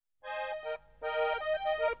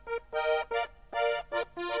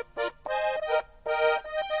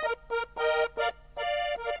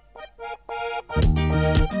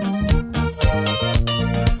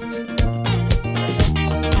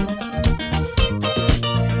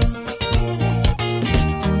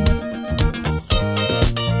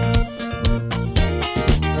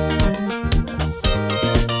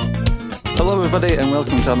everybody, and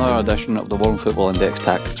welcome to another edition of the World Football Index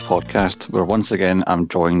Tactics podcast, where once again I'm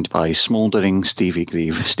joined by smouldering Stevie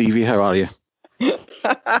Grieve. Stevie, how are you?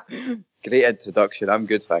 Great introduction. I'm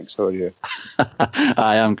good, thanks. How are you?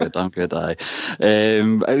 I'm good. Aye.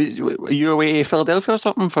 Are you away to Philadelphia or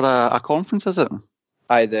something for a conference, is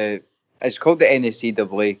it? It's called the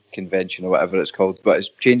NCAA convention or whatever it's called, but it's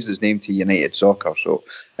changed its name to United Soccer. So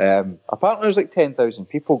apparently there's like 10,000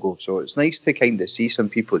 people go, so it's nice to kind of see some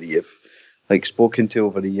people that you've like spoken to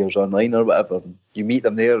over the years online or whatever. You meet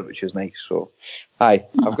them there, which is nice. So, I've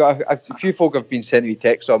got a few folk have been sending me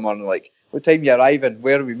texts on morning like, what time you arriving?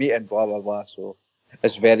 Where are we meeting? Blah, blah, blah. So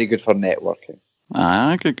it's very good for networking.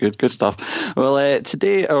 Good stuff. Well,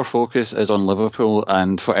 today our focus is on Liverpool,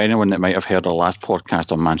 and for anyone that might have heard our last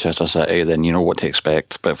podcast on Manchester City, then you know what to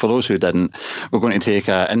expect. But for those who didn't, we're going to take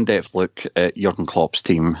an in-depth look at Jurgen Klopp's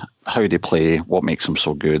team, how they play, what makes them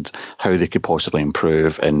so good, how they could possibly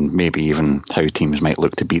improve, and maybe even how teams might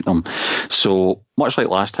look to beat them. So, much like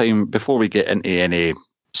last time, before we get into any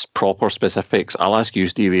proper specifics, I'll ask you,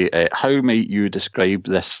 Stevie, how might you describe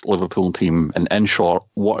this Liverpool team? And in short,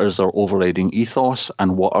 what is their overriding ethos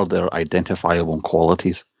and what are their identifiable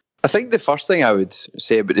qualities? I think the first thing I would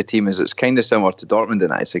say about the team is it's kind of similar to Dortmund in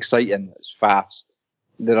that it's exciting, it's fast.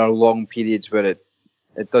 There are long periods where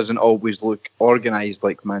it doesn't always look organised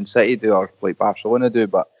like Man City do or like Barcelona do,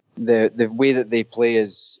 but the way that they play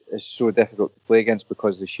is so difficult to play against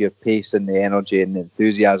because the sheer pace and the energy and the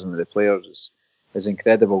enthusiasm of the players is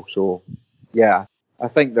incredible. So, yeah, I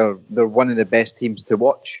think they're one of the best teams to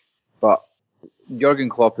watch. But Jurgen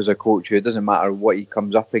Klopp is a coach who, it doesn't matter what he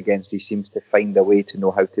comes up against, he seems to find a way to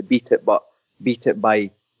know how to beat it, but beat it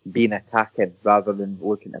by being attacking rather than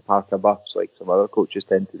looking to park a buffs like some other coaches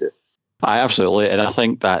tend to do. Absolutely, and I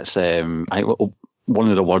think that's one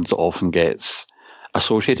of the words that often gets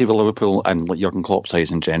associated with Liverpool and Jurgen Klopp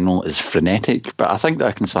sides in general is frenetic, but I think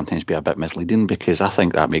that can sometimes be a bit misleading because I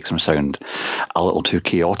think that makes them sound a little too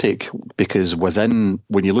chaotic, because when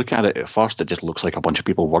you look at it at first, it just looks like a bunch of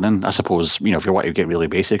people running, I suppose, if you want to get really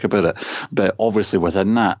basic about it. But obviously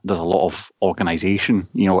within that, there's a lot of organisation.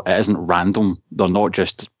 It isn't random. They're not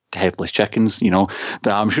just headless chickens, but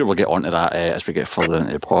I'm sure we'll get onto that as we get further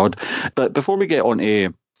into the pod. But before we get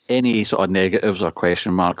onto any sort of negatives or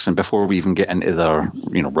question marks, and before we even get into their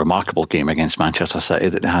remarkable game against Manchester City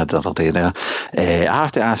that they had the other day there, I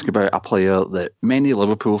have to ask about a player that many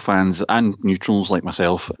Liverpool fans and neutrals like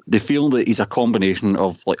myself, they feel that he's a combination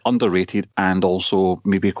of like underrated and also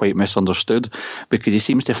maybe quite misunderstood, because he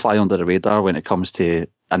seems to fly under the radar when it comes to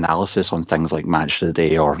analysis on things like Match of the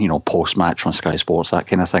Day or post-match on Sky Sports, that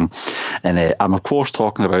kind of thing. And I'm of course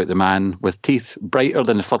talking about the man with teeth brighter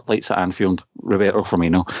than the floodlights at Anfield, Roberto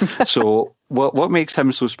Firmino. So what makes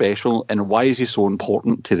him so special, and why is he so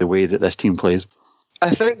important to the way that this team plays?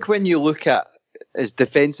 I think when you look at his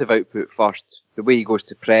defensive output first, the way he goes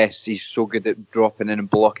to press, he's so good at dropping in and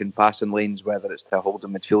blocking passing lanes, whether it's to a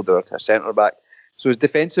holding midfielder or to a centre back. So his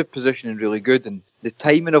defensive positioning is really good, and the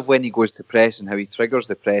timing of when he goes to press and how he triggers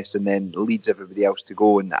the press and then leads everybody else to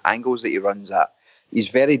go and the angles that he runs at, he's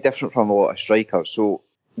very different from a lot of strikers. So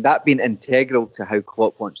that being integral to how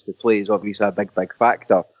Klopp wants to play is obviously a big, big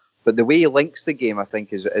factor. But the way he links the game, I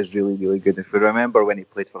think, is really, really good. If we remember when he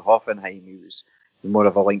played for Hoffenheim, he was more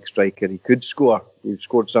of a link striker. He could score. He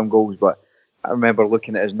scored some goals, but I remember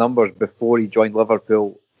looking at his numbers before he joined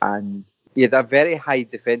Liverpool, and he had a very high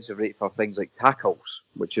defensive rate for things like tackles,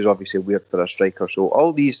 which is obviously weird for a striker. So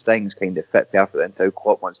all these things kind of fit perfectly into how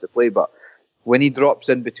Klopp wants to play. But when he drops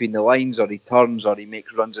in between the lines or he turns or he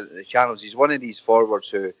makes runs into the channels, he's one of these forwards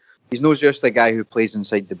who, he's not just a guy who plays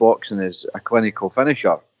inside the box and is a clinical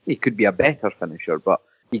finisher. He could be a better finisher, but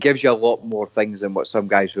he gives you a lot more things than what some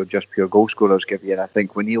guys who are just pure goal scorers give you. And I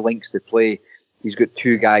think when he links the play, he's got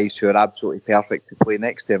two guys who are absolutely perfect to play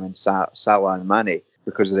next to him in Salah and Mane,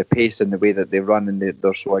 because of the pace and the way that they run and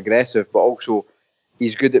they're so aggressive. But also,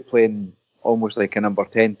 he's good at playing almost like a number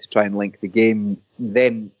 10 to try and link the game.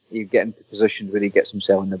 Then you get into positions where he gets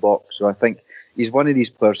himself in the box. So I think he's one of these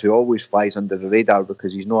players who always flies under the radar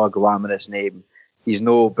because he's not a glamorous name. He's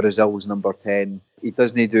no Brazil's number 10. He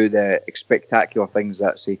doesn't do the spectacular things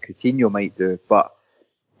that, say, Coutinho might do. But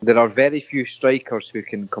there are very few strikers who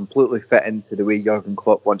can completely fit into the way Jurgen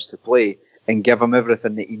Klopp wants to play and give him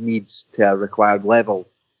everything that he needs to a required level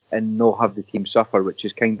and not have the team suffer, which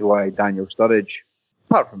is kind of why Daniel Sturridge,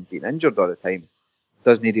 apart from being injured all the time,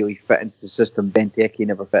 doesn't really fit into the system. Benteke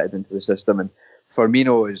never fitted into the system, and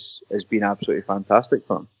Firmino has been absolutely fantastic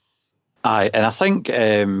for him. Aye, and I think,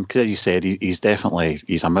 because as you said,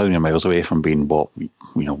 he's a million miles away from being what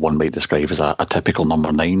one might describe as a typical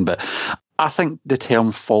number 9, but I think the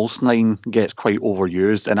term false nine gets quite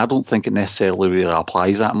overused, and I don't think it necessarily really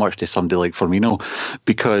applies that much to somebody like Firmino,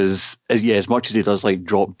 because as much as he does like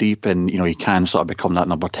drop deep and he can sort of become that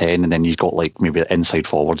number 10, and then he's got like maybe inside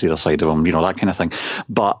forwards either side of him, that kind of thing.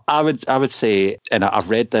 But I would say, and I've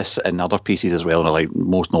read this in other pieces as well, like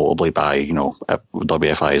most notably by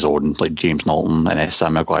WFI's own like James Knowlton and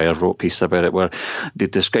Sam Maguire wrote pieces about it where they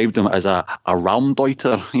described him as a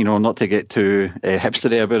Raumdeuter, not to get too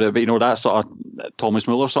hipstery about it, but that sort of Thomas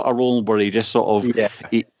Muller sort of role where he just sort of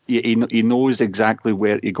he knows exactly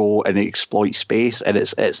where to go and he exploits space, and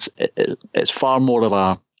it's far more of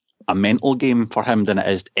a mental game for him than it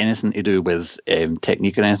is anything to do with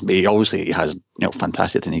technique or anything. But he has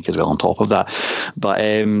fantastic technique as well on top of that. But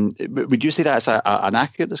would you say that's an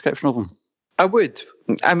accurate description of him? I would.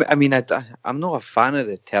 I mean, I'm not a fan of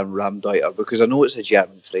the term Raumdeuter because I know it's a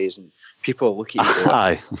German phrase and people look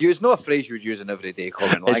at you. It's not a phrase you would use in everyday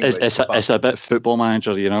common language. It's a bit Football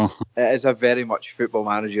Manager, It is a very much Football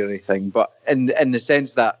Manager-y thing, but in the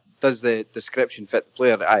sense that does the description fit the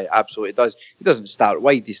player? Aye, absolutely does. He doesn't start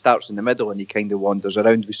wide, he starts in the middle and he kind of wanders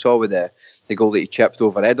around. We saw with the goal that he chipped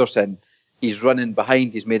over Ederson, he's running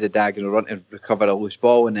behind, he's made a diagonal run to recover a loose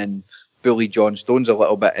ball and then bullied John Stones a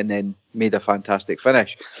little bit and then made a fantastic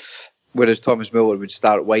finish. Whereas Thomas Muller would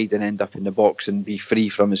start wide and end up in the box and be free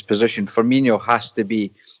from his position. Firmino has to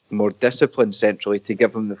be more disciplined centrally to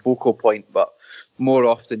give him the focal point, but more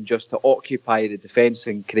often just to occupy the defence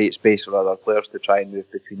and create space for other players to try and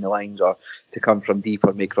move between the lines or to come from deep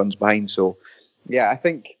or make runs behind. So, yeah, I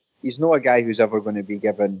think he's not a guy who's ever going to be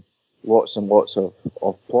given lots and lots of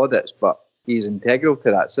plaudits, but he's integral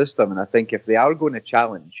to that system. And I think if they are going to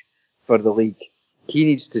challenge for the league, he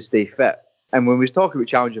needs to stay fit. And when we talk about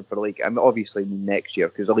challenging for the league, I mean, obviously next year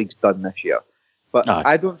because the league's done this year. But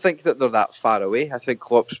I don't think that they're that far away. I think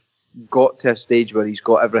Klopp's got to a stage where he's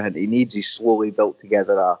got everything he needs. He's slowly built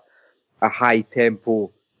together a high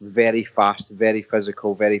tempo, very fast, very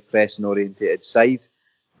physical, very pressing orientated side,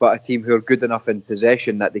 but a team who are good enough in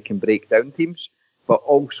possession that they can break down teams, but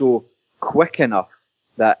also quick enough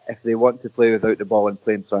that if they want to play without the ball and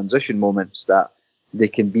play in transition moments, that they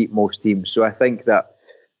can beat most teams. So I think that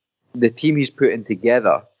the team he's putting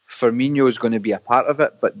together, Firmino is going to be a part of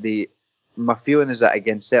it, but my feeling is that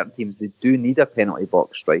against certain teams, they do need a penalty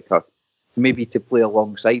box striker, maybe to play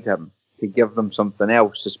alongside him, to give them something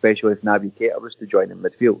else, especially if Naby Keita was to join in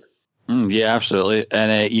midfield. Yeah, absolutely.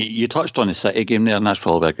 And you touched on the City game there, and that's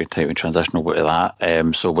probably a good time to transition over to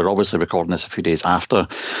that. So we're obviously recording this a few days after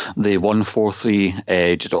they won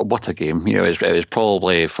 4-3. What a game. It was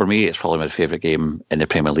probably, for me, it's probably my favourite game in the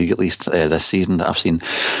Premier League, at least this season that I've seen.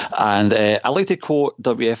 And I like to quote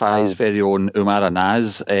WFI's very own Umara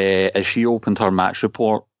Naz as she opened her match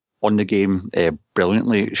report on the game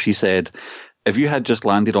brilliantly. She said, "If you had just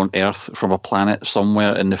landed on Earth from a planet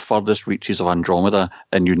somewhere in the furthest reaches of Andromeda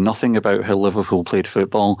and knew nothing about how Liverpool played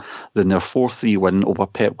football, then their 4-3 win over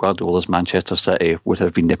Pep Guardiola's Manchester City would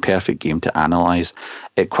have been the perfect game to analyse.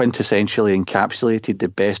 It quintessentially encapsulated the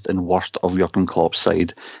best and worst of Jurgen Klopp's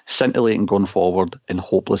side, scintillating going forward and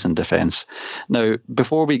hopeless in defence." Now,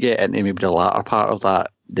 before we get into maybe the latter part of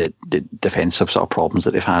that, the defensive sort of problems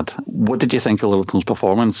that they've had, what did you think of Liverpool's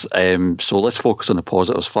performance? So let's focus on the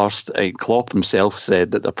positives first. Klopp himself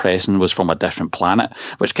said that the pressing was from a different planet,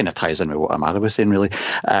 which kind of ties in with what Amara was saying, really.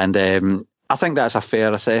 And I think that's a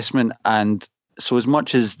fair assessment. And so as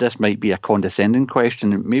much as this might be a condescending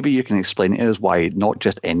question, maybe you can explain to us why not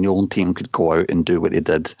just any old team could go out and do what they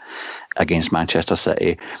did against Manchester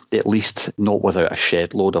City, at least not without a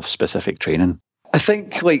shed load of specific training. I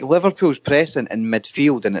think Liverpool's pressing in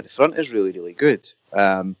midfield and at the front is really, really good.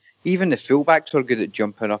 Even the fullbacks are good at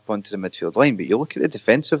jumping up onto the midfield line, but you look at the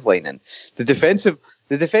defensive line, and the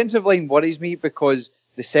defensive line worries me because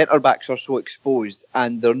the centre backs are so exposed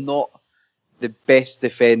and they're not the best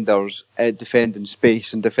defenders at defending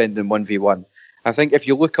space and defending 1v1. I think if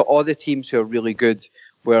you look at all the teams who are really good,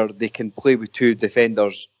 where they can play with two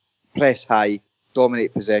defenders, press high,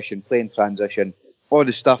 dominate possession, play in transition, all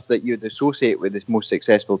the stuff that you'd associate with the most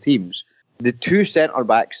successful teams, the two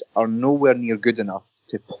centre-backs are nowhere near good enough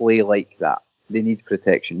to play like that. They need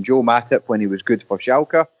protection. Joe Matip, when he was good for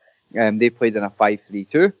Schalke, they played in a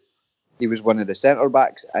 5-3-2. He was one of the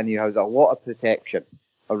centre-backs, and he has a lot of protection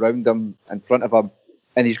around him, in front of him,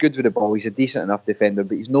 and he's good with the ball. He's a decent enough defender,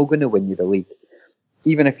 but he's not going to win you the league.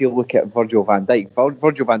 Even if you look at Virgil van Dijk,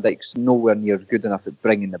 Virgil van Dijk's nowhere near good enough at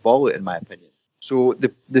bringing the ball out, in my opinion. So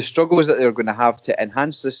the struggles that they're going to have to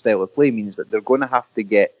enhance this style of play means that they're going to have to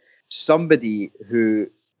get somebody who,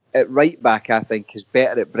 at right back, I think, is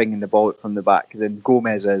better at bringing the ball out from the back than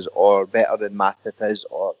Gomez is, or better than Matip is,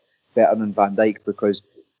 or better than Van Dijk, because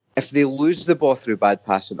if they lose the ball through bad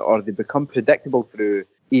passing or they become predictable through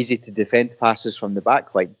easy to defend passes from the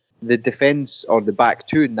back line, the defence or the back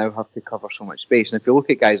two now have to cover so much space. And if you look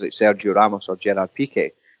at guys like Sergio Ramos or Gerard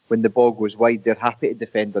Piqué, when the ball goes wide, they're happy to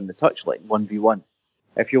defend on the touchline, 1v1.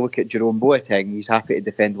 If you look at Jerome Boateng, he's happy to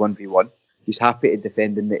defend 1v1. He's happy to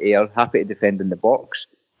defend in the air, happy to defend in the box,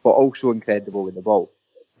 but also incredible with the ball.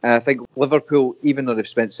 And I think Liverpool, even though they've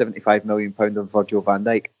spent £75 million on Virgil van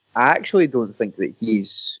Dijk, I actually don't think that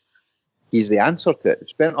he's the answer to it. They've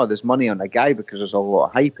spent all this money on a guy because there's a lot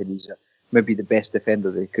of hype and he's maybe the best defender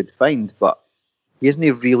they could find, but he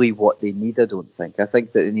isn't really what they need, I don't think. I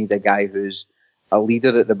think that they need a guy who's a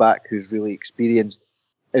leader at the back, who's really experienced,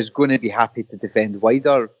 is going to be happy to defend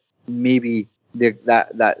wider. Maybe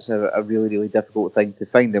that's a really, really difficult thing to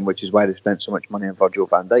find in, which is why they've spent so much money on Virgil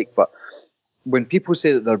van Dijk. But when people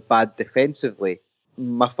say that they're bad defensively,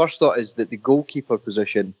 my first thought is that the goalkeeper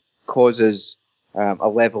position causes a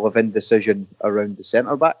level of indecision around the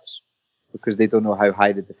centre-backs because they don't know how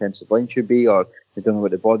high the defensive line should be, or they don't know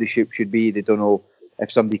what the body shape should be. They don't know if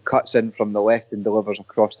somebody cuts in from the left and delivers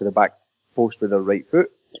across to the back post with their right foot,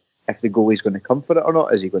 if the goalie's going to come for it or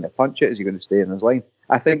not. Is he going to punch it? Is he going to stay in his line?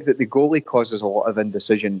 I think that the goalie causes a lot of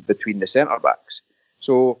indecision between the centre-backs.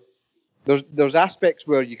 So there's aspects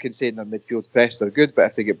where you can say in their midfield press they're good, but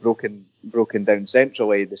if they get broken down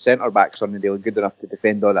centrally, the centre-backs aren't really good enough to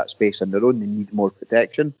defend all that space on their own. They need more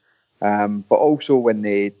protection. But also when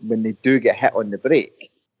they do get hit on the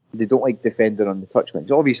break, they don't like defending on the touchline.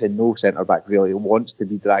 So obviously no centre-back really wants to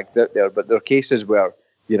be dragged out there, but there are cases where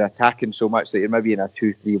you're attacking so much that you're maybe in a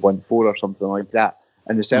 2-3-1-4 or something like that,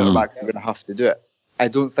 and the centre-backs are going to have to do it. I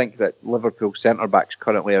don't think that Liverpool centre-backs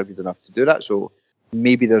currently are good enough to do that, so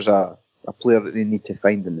maybe there's a player that they need to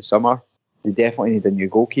find in the summer. They definitely need a new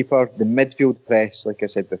goalkeeper. The midfield press, like I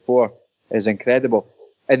said before, is incredible.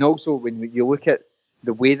 And also, when you look at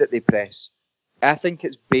the way that they press, I think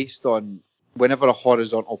it's based on whenever a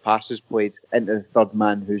horizontal pass is played into the third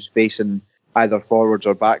man who's facing either forwards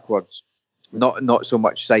or backwards, not so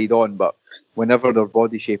much side on, but whenever their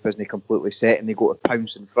body shape isn't completely set and they go to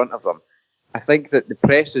pounce in front of them, I think that the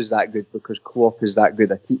press is that good because Klopp is that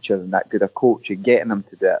good a teacher and that good a coach at getting them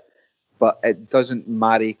to do it. But it doesn't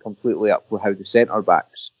marry completely up with how the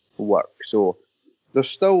centre-backs work. So there's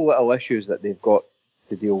still little issues that they've got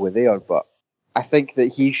to deal with there, but I think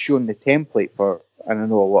that he's shown the template for, and I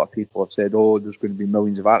know a lot of people have said, oh, there's going to be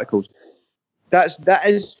millions of articles. That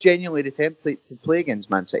is genuinely the template to play against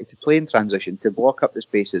Man City, to play in transition, to block up the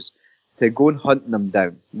spaces, to go and hunt them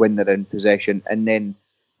down when they're in possession, and then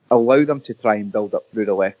allow them to try and build up through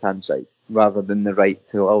the left-hand side, rather than the right,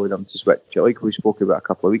 to allow them to switch, like we spoke about a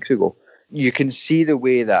couple of weeks ago. You can see the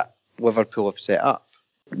way that Liverpool have set up.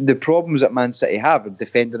 The problems that Man City have are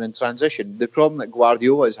defending in transition. The problem that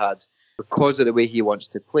Guardiola's had, because of the way he wants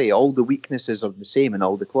to play, all the weaknesses are the same in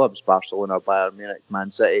all the clubs, Barcelona, Bayern Munich,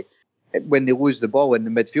 Man City. When they lose the ball in the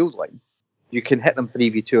midfield line, you can hit them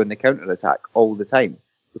 3v2 on the counter-attack all the time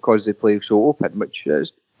because they play so open, which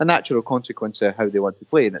is a natural consequence of how they want to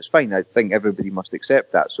play, and it's fine. I think everybody must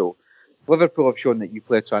accept that. So Liverpool have shown that you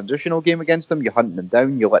play a transitional game against them, you hunt them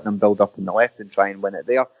down, you let them build up on the left and try and win it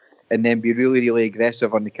there, and then be really, really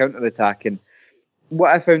aggressive on the counter-attack. And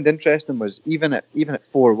what I found interesting was even at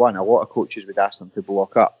 4-1, a lot of coaches would ask them to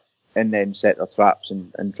block up and then set their traps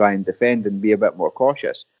and try and defend and be a bit more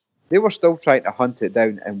cautious. They were still trying to hunt it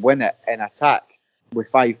down and win it in attack with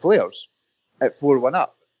 5 players at 4-1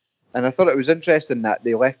 up. And I thought it was interesting that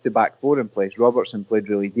they left the back four in place. Robertson played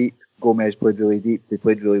really deep. Gomez played really deep. They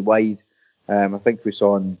played really wide. I think we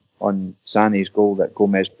saw on Sané's goal that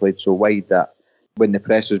Gomez played so wide that when the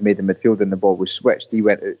press was made in midfield and the ball was switched, he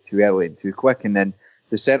went out too early and too quick. And then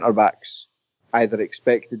the centre-backs either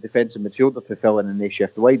expect the defensive midfielder to fill in and they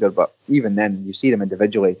shift wider. But even then, you see them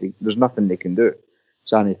individually, there's nothing they can do.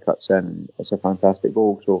 Sané cuts in and it's a fantastic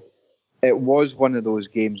goal. So it was one of those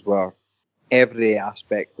games where every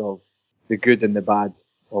aspect of the good and the bad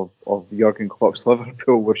of Jurgen Klopp's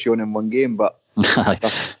Liverpool were shown in one game, but a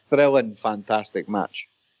thrilling, fantastic match.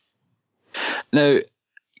 Now,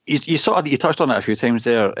 you touched on it a few times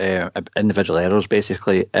there, individual errors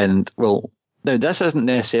basically, and well, now this isn't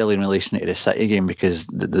necessarily in relation to the City game because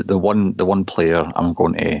the one player I'm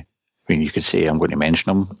going to. I mean, you could say I'm going to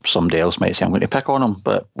mention him. Somebody else might say I'm going to pick on him,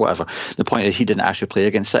 but whatever. The point is he didn't actually play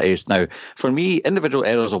against City. Now, for me, individual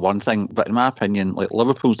errors are one thing, but in my opinion, like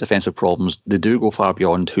Liverpool's defensive problems, they do go far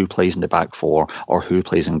beyond who plays in the back four or who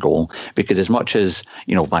plays in goal. Because as much as,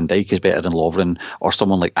 Van Dijk is better than Lovren, or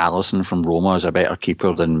someone like Alisson from Roma is a better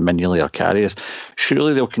keeper than Mignolet or Karius,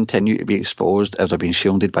 surely they'll continue to be exposed if they're being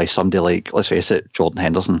shielded by somebody like, let's face it, Jordan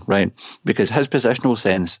Henderson, right? Because his positional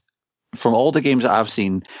sense from all the games that I've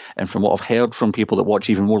seen and from what I've heard from people that watch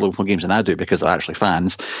even more Liverpool games than I do because they're actually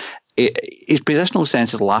fans, his positional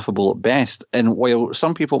sense is laughable at best. And while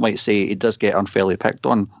some people might say he does get unfairly picked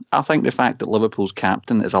on, I think the fact that Liverpool's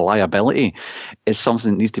captain is a liability is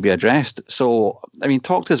something that needs to be addressed. So, I mean,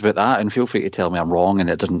 talk to us about that, and feel free to tell me I'm wrong. And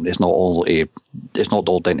it's not all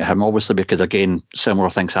down to him, obviously, because again, similar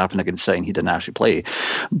things happen against City and he didn't actually play.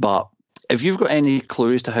 But if you've got any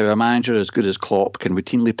clues to how a manager as good as Klopp can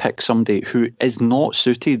routinely pick somebody who is not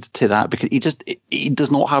suited to that, because he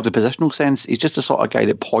does not have the positional sense. He's just the sort of guy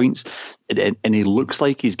that points and he looks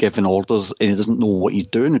like he's giving orders and he doesn't know what he's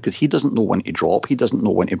doing because he doesn't know when to drop. He doesn't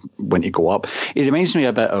know when to go up. It reminds me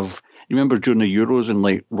a bit of, you remember during the Euros when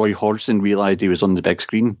like Roy Hodgson realised he was on the big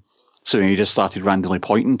screen? So he just started randomly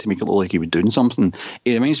pointing to make it look like he was doing something.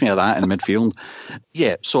 It reminds me of that in the midfield.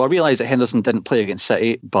 Yeah, so I realised that Henderson didn't play against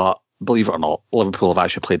City, but believe it or not, Liverpool have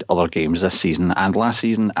actually played other games this season and last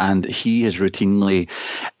season, and he is routinely,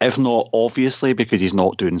 if not obviously because he's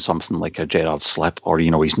not doing something like a Gerrard slip or,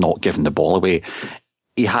 he's not giving the ball away,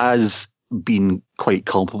 he has been quite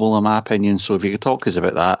culpable in my opinion. So if you could talk to us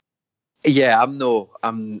about that. Yeah,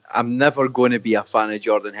 I'm never going to be a fan of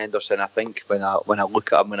Jordan Henderson. I think when I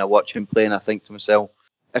look at him, when I watch him play, and I think to myself,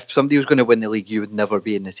 if somebody was going to win the league, you would never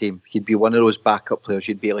be in the team. He'd be one of those backup players.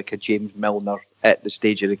 You'd be like a James Milner at the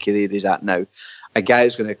stage of the career he's at now. A guy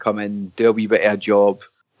who's going to come in, do a wee bit of a job,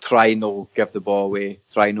 try no give the ball away,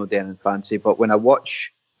 try no do anything fancy. But when I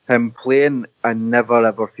watch him playing, I never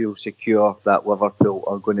ever feel secure that Liverpool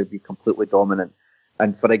are going to be completely dominant.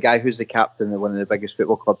 And for a guy who's the captain of one of the biggest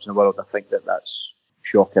football clubs in the world, I think that's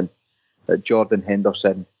shocking. That Jordan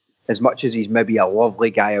Henderson, as much as he's maybe a lovely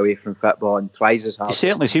guy away from football and tries his hardest. He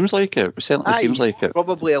certainly seems like it. He's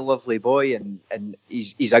probably a lovely boy, and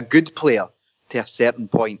he's a good player to a certain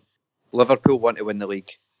point. Liverpool want to win the league.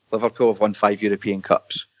 Liverpool have won 5 European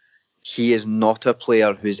Cups. He is not a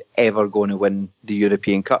player who's ever going to win the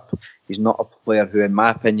European Cup. He's not a player who, in my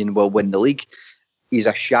opinion, will win the league. He's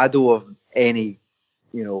a shadow of any,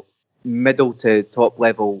 middle to top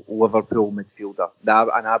level Liverpool midfielder.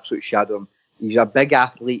 An absolute shadow of him. He's a big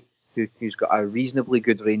athlete who's got a reasonably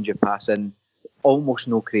good range of passing, almost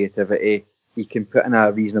no creativity. He can put in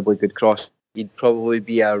a reasonably good cross. He'd probably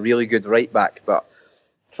be a really good right back, but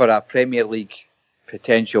for a Premier League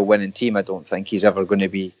potential winning team, I don't think he's ever going to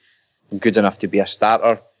be good enough to be a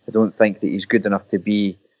starter. I don't think that he's good enough to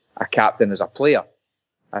be a captain as a player.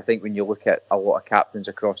 I think when you look at a lot of captains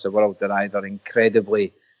across the world, they're either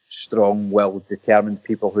incredibly strong-willed, determined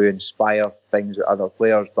people who inspire things with other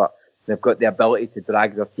players, but they've got the ability to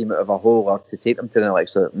drag their team out of a hole or to take them to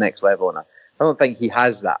the next level. And I don't think he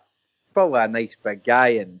has that. Probably a nice big guy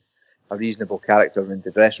and a reasonable character in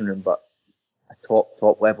the dressing room, but a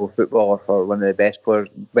top level footballer for one of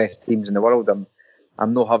the best teams in the world.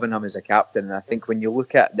 I'm not having him as a captain. And I think when you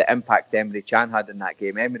look at the impact Emre Can had in that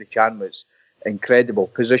game, Emre Can was incredible,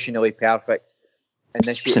 positionally perfect,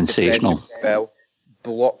 sensational, well,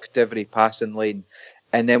 blocked every passing lane.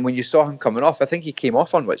 And then when you saw him coming off, I think he came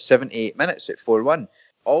off on 78 minutes at 4-1.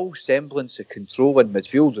 All semblance of control in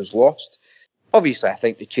midfield was lost. Obviously, I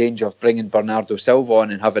think the change of bringing Bernardo Silva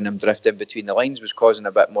on and having him drift in between the lines was causing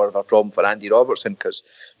a bit more of a problem for Andy Robertson, because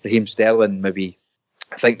Raheem Sterling, maybe,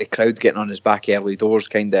 I think the crowd getting on his back early doors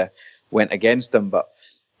kind of went against him. But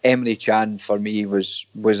Emre Can, for me, was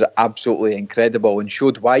absolutely incredible and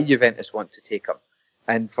showed why Juventus want to take him.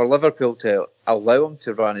 And for Liverpool to allow him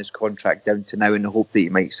to run his contract down to now in the hope that he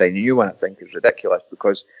might sign a new one, I think is ridiculous,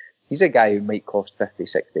 because he's a guy who might cost 50,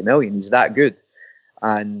 60 million. He's that good.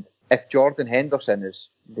 And if Jordan Henderson is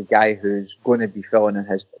the guy who's going to be filling in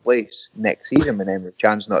his place next season when Emre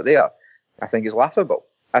Can's not there, I think it's laughable.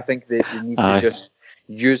 I think that they need to just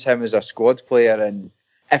use him as a squad player. And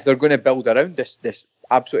if they're going to build around this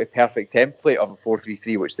absolutely perfect template of a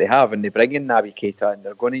 4-3-3, which they have, and they bring in Naby Keita and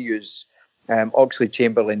they're going to use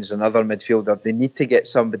Oxlade-Chamberlain is another midfielder, they need to get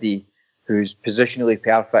somebody who's positionally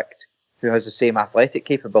perfect, who has the same athletic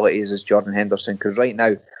capabilities as Jordan Henderson, because right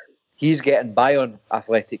now he's getting by on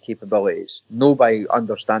athletic capabilities, no by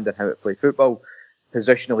understanding how to play football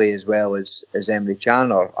positionally as well as Emre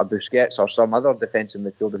Can or a Busquets or some other defensive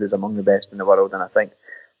midfielder who's among the best in the world. And I think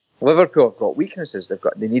Liverpool have got weaknesses.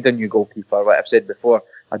 They need a new goalkeeper. Like I've said before,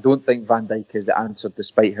 I don't think Van Dijk is the answer,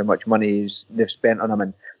 despite how much money they've spent on him,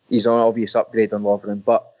 and he's an obvious upgrade on Lovren.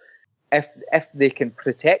 But if they can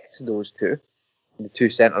protect those two, the two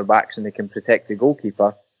centre backs, and they can protect the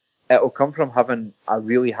goalkeeper, it'll come from having a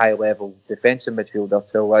really high level defensive midfielder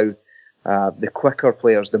to allow the quicker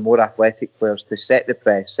players, the more athletic players, to set the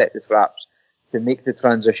press, set the traps, to make the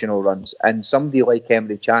transitional runs. And somebody like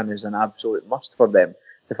Emre Can is an absolute must for them.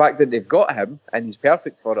 the fact that they've got him and he's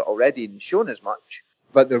perfect for it already and he's shown as much,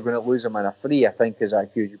 but they're going to lose him in a free, I think is a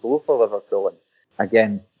huge blow for Liverpool. And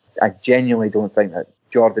again, I genuinely don't think that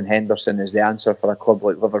Jordan Henderson is the answer for a club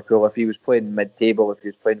like Liverpool. If he was playing mid-table, if he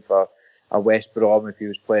was playing for a West Brom, if he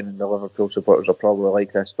was playing, and the Liverpool supporters are probably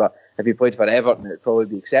like this, but if he played for Everton, it would probably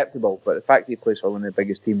be acceptable. But the fact he plays for one of the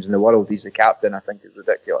biggest teams in the world, he's the captain, I think is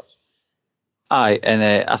ridiculous. Aye, and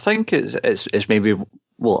I think it's maybe,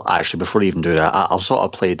 well, actually, before I even do that, I'll sort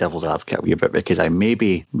of play devil's advocate a wee bit, because I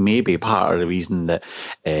maybe part of the reason that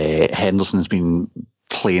Henderson's been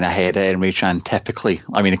playing ahead of Emre Can typically,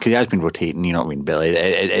 I mean, because he has been rotating, you know what I mean, Billy,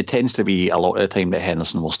 it tends to be a lot of the time that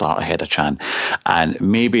Henderson will start ahead of Can, and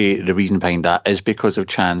maybe the reason behind that is because of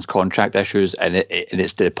Chan's contract issues, and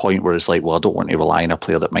it's the point where it's like, well, I don't want to rely on a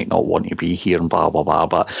player that might not want to be here and blah blah blah.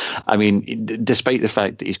 But I mean, despite the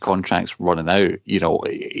fact that his contract's running out, you know,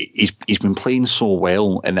 he's been playing so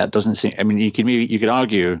well, and that doesn't seem, I mean, you could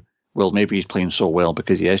argue, well, maybe he's playing so well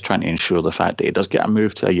because he is trying to ensure the fact that he does get a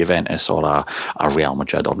move to a Juventus or a Real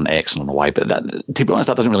Madrid or an X, I don't know why. But that, to be honest,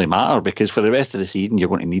 that doesn't really matter, because for the rest of the season, you're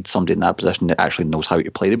going to need somebody in that position that actually knows how to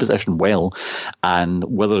play the position well. And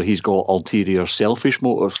whether he's got ulterior selfish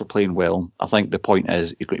motives for playing well, I think the point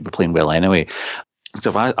is he's going to be playing well anyway.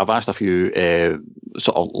 So I've asked a few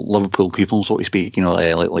sort of Liverpool people, so to speak, you know,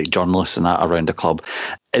 like journalists and that around the club,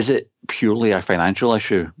 is it purely a financial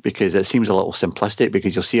issue? Because it seems a little simplistic,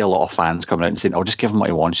 because you'll see a lot of fans coming out and saying, oh, just give him what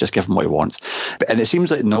he wants, just give him what he wants. And it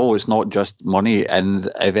seems like, no, it's not just money. And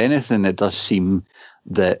if anything, it does seem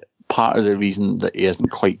that part of the reason that he isn't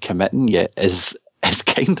quite committing yet is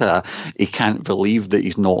kind of, he can't believe that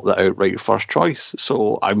he's not the outright first choice.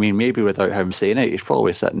 So, I mean, maybe without him saying it, he's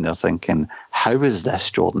probably sitting there thinking, how is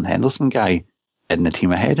this Jordan Henderson guy in the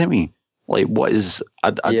team ahead of me? Like, what is,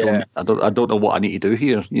 I don't know what I need to do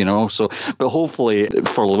here, you know? So, but hopefully,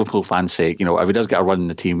 for Liverpool fans' sake, you know, if he does get a run in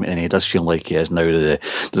the team and he does feel like he is now the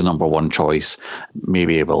number one choice,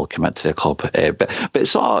 maybe he will commit to the club. But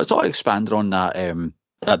sort of expanded on that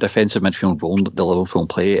defensive midfield role that the Liverpool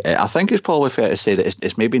play, I think it's probably fair to say that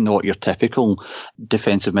it's maybe not your typical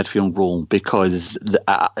defensive midfield role, because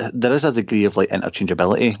there is a degree of like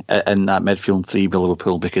interchangeability in that midfield three with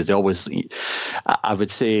Liverpool, because they always, I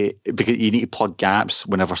would say, because you need to plug gaps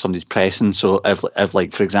whenever somebody's pressing. So if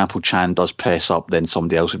like, for example, Can does press up, then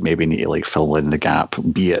somebody else would maybe need to like fill in the gap,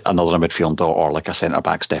 be it another midfielder or like a centre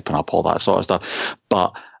back stepping up, all that sort of stuff.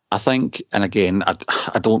 But I think, and again,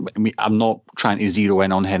 I'm not trying to zero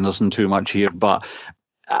in on Henderson too much here, but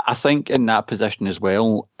I think in that position as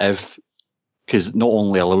well, because not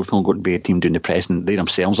only are Liverpool going to be a team doing the pressing, they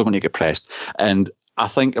themselves are going to get pressed. And I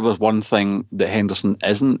think if there's one thing that Henderson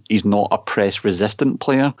isn't, he's not a press-resistant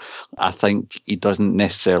player. I think he doesn't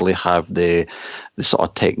necessarily have the sort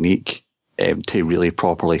of technique to really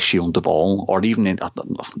properly shield the ball, or even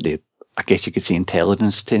I guess you could say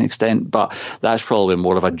intelligence to an extent, but that's probably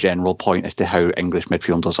more of a general point as to how English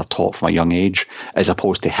midfielders are taught from a young age, as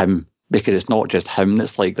opposed to him, because it's not just him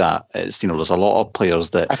that's like that. It's, you know, there's a lot of players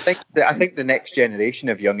that I think the next generation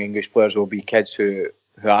of young English players will be kids who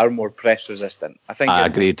are more press resistant. I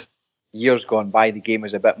agreed. Years gone by, the game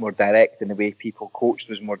was a bit more direct, and the way people coached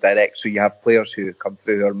was more direct. So you have players who come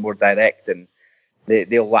through who are more direct, and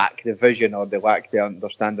they lack the vision, or they lack the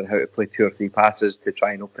understanding how to play 2 or 3 passes to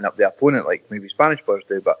try and open up the opponent, like maybe Spanish players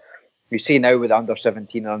do. But you see now with the under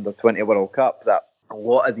 17 and under 20 World Cup that a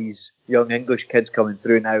lot of these young English kids coming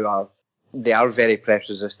through now are very press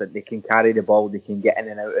resistant. They can carry the ball, they can get in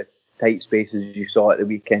and out of tight spaces. You saw at the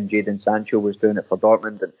weekend, Jadon Sancho was doing it for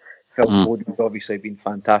Dortmund, and Phil Foden's obviously been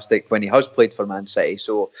fantastic when he has played for Man City.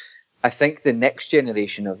 So I think the next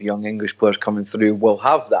generation of young English players coming through will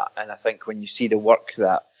have that. And I think when you see the work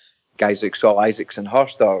that guys like Saul Isaacs and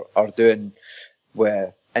Hurst are doing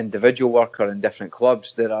with individual work or in different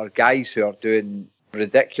clubs, there are guys who are doing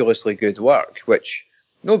ridiculously good work, which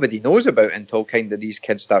nobody knows about until kind of these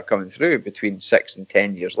kids start coming through between 6 and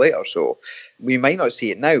 10 years later. So we might not see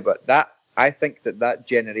it now, but I think that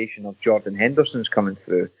generation of Jordan Henderson's coming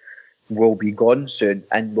through will be gone soon,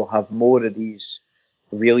 and we'll have more of these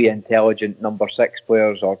really intelligent number 6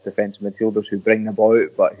 players or defensive midfielders who bring the ball out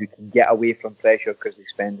but who can get away from pressure because they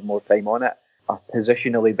spend more time on it. Are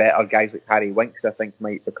positionally better guys like Harry Winks, I think,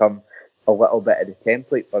 might become a little bit of the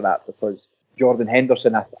template for that, because Jordan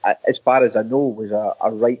Henderson, as far as I know, was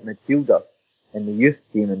a right midfielder in the youth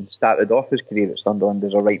team and started off his career at Sunderland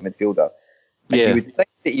as a right midfielder. And you would think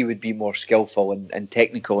that he would be more skillful and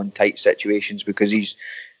technical in tight situations, because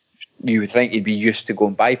you would think he'd be used to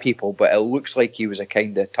going by people, but it looks like he was a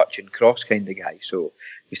kind of touch and cross kind of guy. So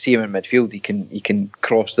you see him in midfield, he can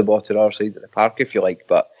cross the ball to the other side of the park if you like,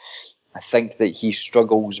 but I think that he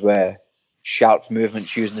struggles with sharp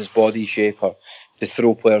movements using his body shape, or to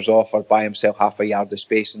throw players off, or buy himself half a yard of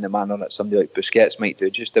space in the manner that somebody like Busquets might do.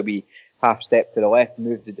 Just a wee half step to the left,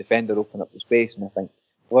 move the defender, open up the space. And I think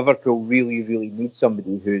Liverpool really, really need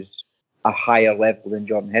somebody who's a higher level than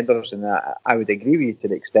Jordan Henderson. I would agree with you to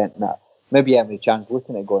the extent that maybe Emre Can's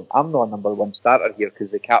looking at going, I'm not a number one starter here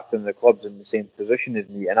because the captain of the club's in the same position as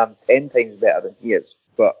me and I'm 10 times better than he is.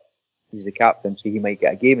 But he's the captain, so he might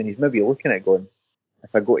get a game, and he's maybe looking at going, if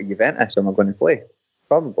I go to Juventus, am I going to play?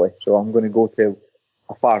 Probably. So I'm going to go to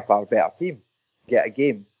a far, far better team, get a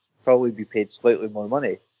game, probably be paid slightly more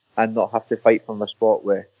money, and not have to fight for my spot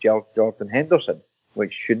with Jordan Henderson,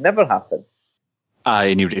 which should never happen.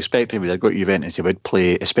 And you would expect him to go to Juventus, he would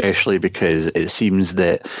play, especially because it seems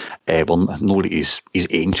that, not that he's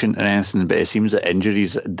ancient or anything, but it seems that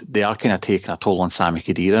injuries, they are kind of taking a toll on Sami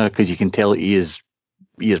Khedira, because you can tell he has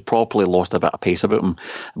properly lost a bit of pace about him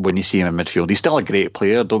when you see him in midfield. He's still a great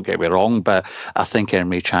player, don't get me wrong, but I think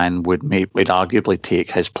Emre Can would arguably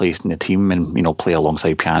take his place in the team and, play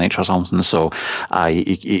alongside Pjanic or something. So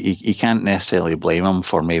you can't necessarily blame him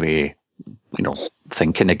for maybe,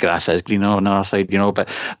 thinking the grass is greener on the other side,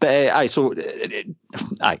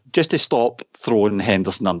 just to stop throwing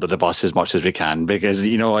Henderson under the bus as much as we can, because,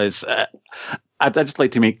 it's... I'd just like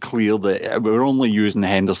to make clear that we're only using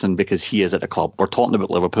Henderson because he is at the club. We're talking about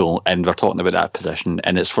Liverpool and we're talking about that position.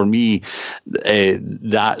 And it's, for me,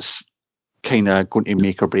 that's kind of going to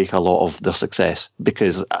make or break a lot of their success,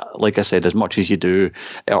 because, like I said, as much as you do,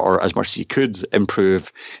 or as much as you could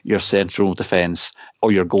improve your central defence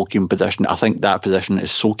or your goalkeeping position, I think that position is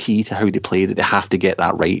so key to how they play that they have to get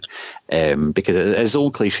that right. Because it's all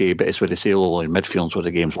cliche, but it's where they say, in midfield's where the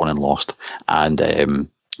game's won and lost. And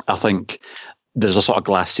I think there's a sort of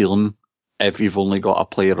glass ceiling if you've only got a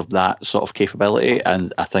player of that sort of capability,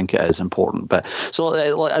 and I think it is important. But so,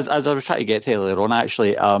 as I was trying to get to earlier on,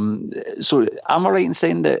 actually, so am I right in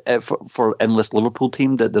saying that for endless Liverpool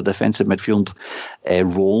team that the defensive midfield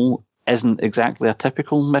role isn't exactly a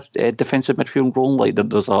typical defensive midfield role? Like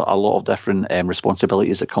there's a lot of different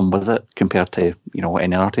responsibilities that come with it compared to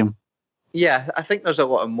any other team. Yeah, I think there's a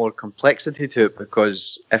lot of more complexity to it,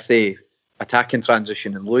 because if they attack in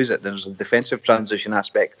transition and lose it, there's a defensive transition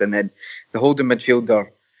aspect, and then the holding midfielder,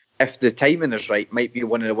 if the timing is right, might be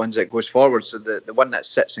one of the ones that goes forward. So the one that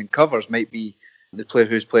sits and covers might be the player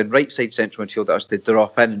who's playing right side central midfield that has to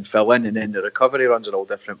drop in and fill in, and then the recovery runs are all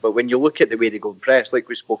different. But when you look at the way they go and press, like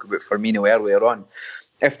we spoke about Firmino earlier on,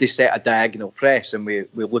 if they set a diagonal press and we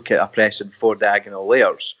look at a press in 4 diagonal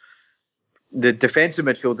layers, the defensive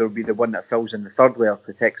midfielder will be the one that fills in the third layer,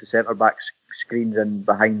 protects the centre back, screens in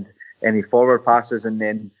behind any forward passes, and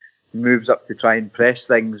then moves up to try and press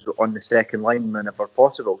things on the second line whenever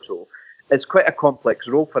possible. So it's quite a complex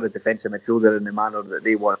role for a defensive midfielder in the manner that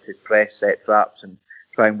they want to press, set traps and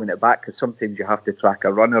try and win it back, because sometimes you have to track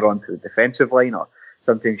a runner onto the defensive line, or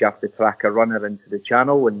sometimes you have to track a runner into the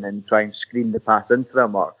channel and then try and screen the pass into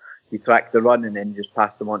them, or you track the run and then just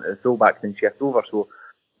pass them onto the fullback and shift over. So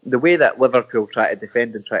the way that Liverpool try to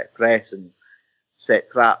defend and try to press and set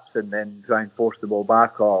traps and then try and force the ball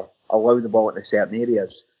back or allow the ball into certain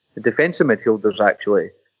areas, the defensive midfielder is actually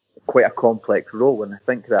quite a complex role, and I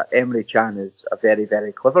think that Emre Can is a very,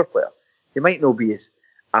 very clever player. He might not be as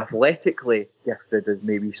athletically gifted as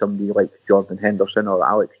maybe somebody like Jordan Henderson or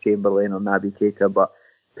Alex Chamberlain or Naby Keita, but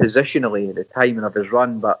positionally, the timing of his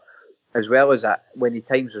run, but as well as that, when he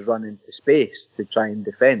times his run into space to try and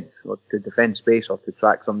defend, or to defend space or to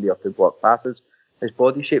track somebody or to block passes, his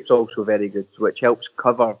body shape's also very good, which helps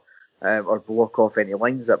cover or block off any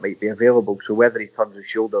lines that might be available. So whether he turns his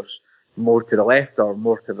shoulders more to the left or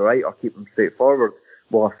more to the right, or keep them straight forward,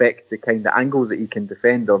 will affect the kind of angles that he can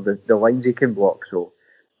defend or the lines he can block. So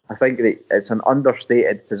I think that it's an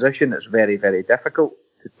understated position. It's very, very difficult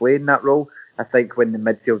to play in that role. I think when the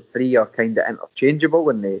midfield three are kind of interchangeable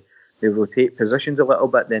and they rotate positions a little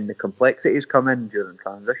bit, then the complexities come in during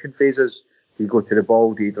transition phases. Do you go to the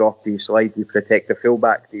ball? Do you drop? Do you slide? Do you protect the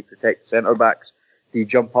fullback? Do you protect the centre-backs? Do you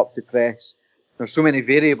jump up to press? There's so many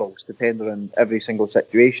variables depending on every single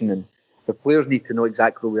situation, and the players need to know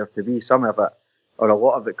exactly where to be. Some of it, or a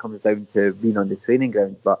lot of it, comes down to being on the training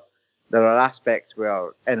ground, but there are aspects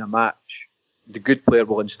where in a match the good player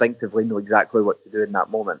will instinctively know exactly what to do in that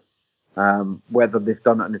moment, whether they've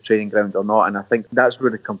done it on the training ground or not. And I think that's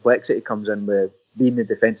where the complexity comes in with being the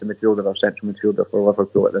defensive midfielder or central midfielder for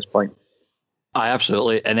Liverpool at this point.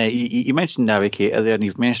 Absolutely. And you mentioned Naby Keita there, and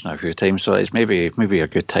you've mentioned it a few times, so it's maybe a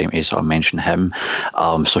good time to sort of mention him.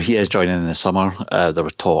 So he is joining in the summer. There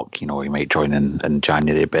was talk, he might join in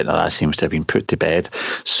January, but that seems to have been put to bed.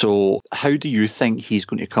 So how do you think he's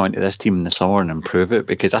going to come into this team in the summer and improve it?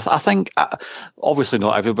 Because I think, obviously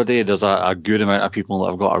not everybody, there's a good amount of people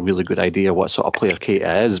that have got a really good idea what sort of player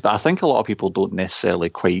Keita is, but I think a lot of people don't necessarily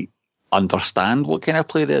quite understand what kind of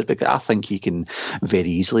player it is, because I think he can very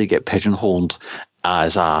easily get pigeonholed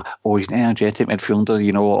as he's an energetic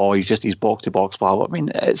midfielder, he's box to box, blah, blah. I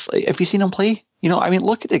mean, it's like, have you seen him play?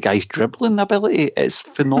 Look at the guy's dribbling ability; it's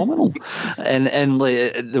phenomenal, and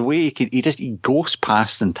like, the way he goes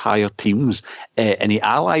past entire teams, and he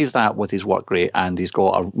allies that with his work rate, and he's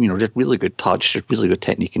got just really good touch, just really good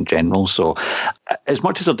technique in general. So, as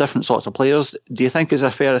much as they're different sorts of players, do you think it's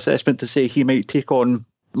a fair assessment to say he might take on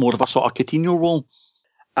more of a sort of Coutinho role?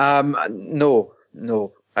 No.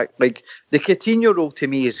 Like the Coutinho role to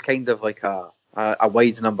me is kind of like a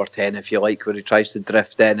wide number 10, if you like, where he tries to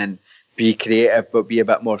drift in and be creative, but be a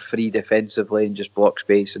bit more free defensively and just block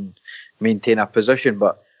space and maintain a position.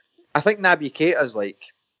 But I think Naby Keita's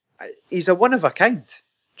he's a one of a kind.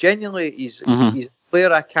 Genuinely, he's a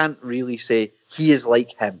player I can't really say he is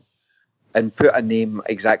like him and put a name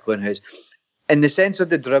exactly on his. In the sense of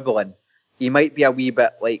the dribbling, he might be a wee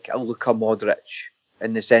bit like a Luka Modric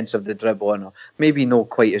in the sense of the dribbling, or maybe not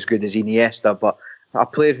quite as good as Iniesta, but a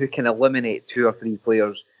player who can eliminate 2 or 3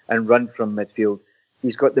 players and run from midfield.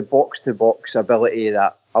 He's got the box-to-box ability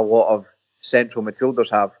that a lot of central midfielders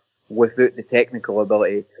have without the technical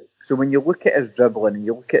ability. So when you look at his dribbling and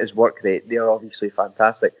you look at his work rate, they are obviously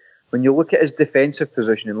fantastic. When you look at his defensive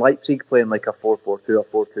position, in Leipzig playing like a 4-4-2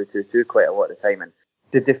 or 4-2-2-2 quite a lot of the time, and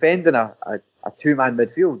to defend in a 2-man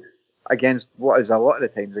midfield against what is a lot of the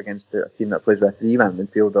times against a team that plays with a 3-man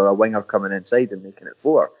midfield or a winger coming inside and making it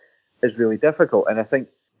 4 is really difficult. And I think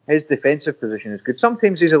his defensive position is good.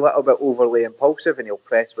 Sometimes he's a little bit overly impulsive and he'll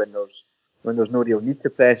press when there's no real need to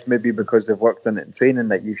press, maybe because they've worked on it in training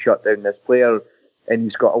that you shut down this player and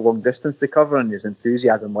he's got a long distance to cover and his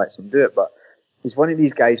enthusiasm lets him do it. But he's one of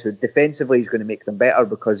these guys who defensively is going to make them better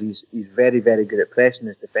because he's very, very good at pressing.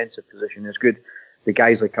 His defensive position is good. The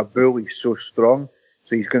guy's like a bull, he's so strong.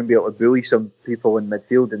 So he's going to be able to bully some people in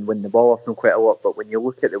midfield and win the ball off them quite a lot. But when you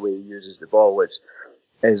look at the way he uses the ball,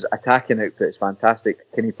 his attacking output is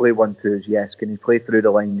fantastic. Can he play 1-2s? Yes. Can he play through the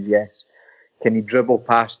lines? Yes. Can he dribble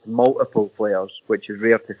past multiple players, which is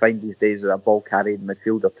rare to find these days as a ball-carrying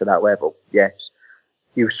midfielder to that level? Yes.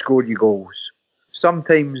 He'll score you goals.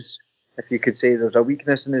 Sometimes, if you could say there's a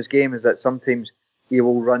weakness in his game, is that sometimes he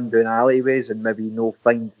will run down alleyways and maybe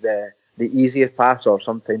find the easier pass, or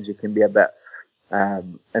sometimes he can be a bit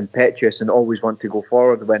impetuous and always want to go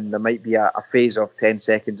forward when there might be a phase of 10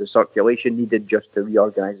 seconds of circulation needed just to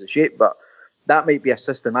reorganise the shape. But that might be a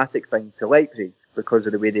systematic thing to Leipzig because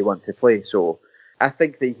of the way they want to play. So I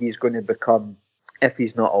think that he's going to become, if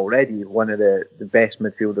he's not already, one of the best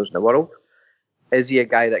midfielders in the world. Is he a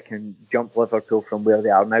guy that can jump Liverpool from where they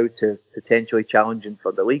are now to potentially challenging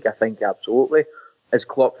for the league? I think absolutely. Is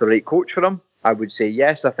Klopp the right coach for him? I would say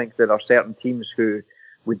yes. I think there are certain teams who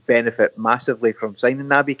would benefit massively from signing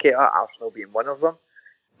Naby Keita, Arsenal being one of them.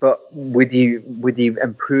 But would he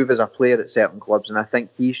improve as a player at certain clubs? And I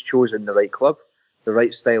think he's chosen the right club, the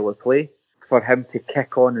right style of play for him to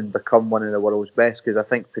kick on and become one of the world's best, because I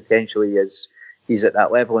think potentially he's at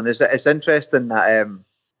that level. And it's interesting that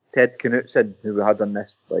Ted Knutson, who we had on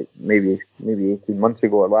this maybe 18 months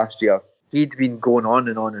ago or last year, he'd been going on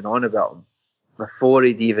and on and on about him before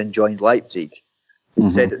he'd even joined Leipzig. He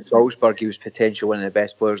said at Salzburg he was potentially one of the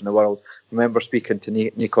best players in the world. I remember speaking to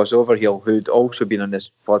Nikos Overhill, who'd also been on this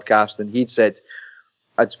podcast, and he'd said,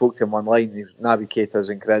 I'd spoke to him online, Naby Keita is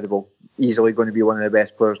incredible, easily going to be one of the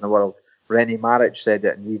best players in the world. René Maric said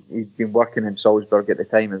it, and he'd been working in Salzburg at the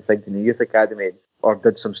time and thinking the youth academy, or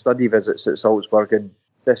did some study visits at Salzburg, and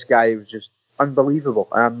this guy was just unbelievable,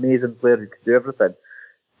 an amazing player who could do everything.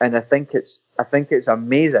 And I think it's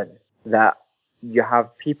amazing that you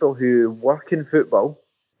have people who work in football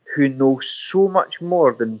who know so much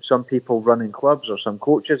more than some people running clubs or some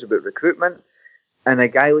coaches about recruitment, and a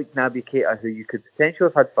guy like Naby Keita, who you could potentially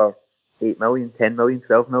have had for 8 million, 10 million,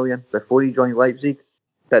 12 million before he joined Leipzig,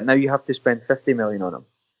 that now you have to spend 50 million on him.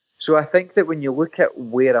 So I think that when you look at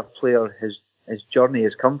where a player, his journey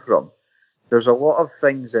has come from, there's a lot of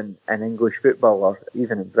things in English football, or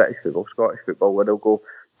even in British football, Scottish football, where they'll go,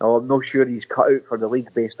 oh, I'm not sure he's cut out for the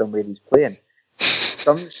league based on where he's playing.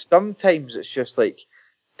 Sometimes it's just like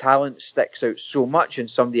talent sticks out so much and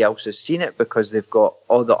somebody else has seen it because they've got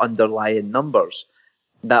all the underlying numbers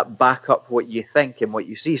that back up what you think and what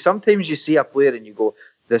you see. Sometimes you see a player and you go,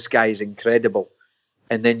 this guy's incredible.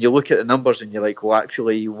 And then you look at the numbers and you're like, well,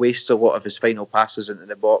 actually, he wastes a lot of his final passes into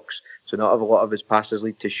the box, so not a lot of his passes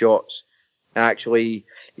lead to shots. And actually,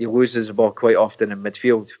 he loses the ball quite often in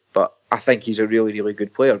midfield, but I think he's a really, really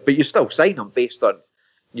good player. But you still sign him based on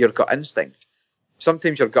your gut instinct.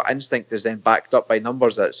 Sometimes your gut instinct is then backed up by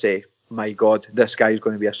numbers that say, my God, this guy's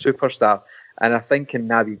going to be a superstar. And I think in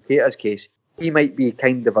Naby Keita's case, he might be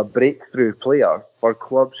kind of a breakthrough player for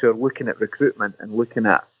clubs who are looking at recruitment and looking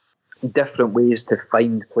at different ways to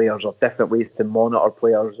find players or different ways to monitor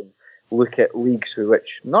players and look at leagues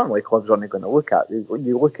which normally clubs aren't going to look at.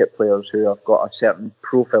 You look at players who have got a certain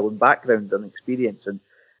profile and background and experience, and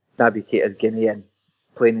Naby Keita's Guinean,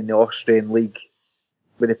 playing in the Austrian league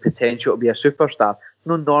with the potential to be a superstar.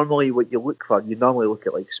 No, normally what you look for, you normally look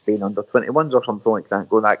at like Spain under 21s or something like that.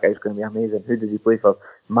 Go, that guy's going to be amazing. Who does he play for?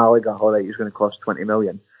 Malaga. All right, he's going to cost 20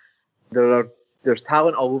 million. There's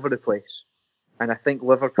talent all over the place. And I think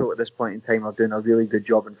Liverpool at this point in time are doing a really good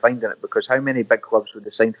job in finding it, because how many big clubs would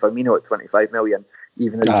have signed Firmino at 25 million,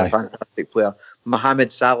 even though he's a fantastic player?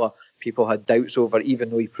 Mohamed Salah, people had doubts over, even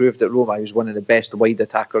though he proved at Roma he was one of the best wide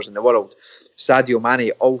attackers in the world. Sadio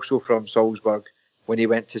Mane, also from Salzburg, when he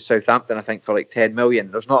went to Southampton, I think, for like 10 million.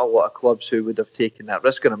 There's not a lot of clubs who would have taken that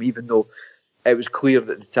risk on him, even though it was clear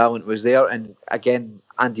that the talent was there. And again,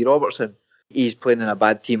 Andy Robertson, he's playing in a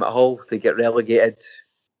bad team at Hull. They get relegated.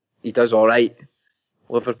 He does all right.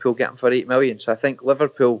 Liverpool get him for 8 million. So I think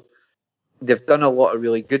Liverpool, they've done a lot of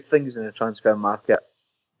really good things in the transfer market.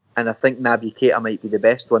 And I think Naby Keita might be the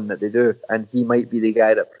best one that they do. And he might be the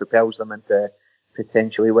guy that propels them into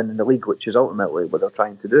potentially winning the league, which is ultimately what they're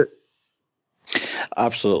trying to do.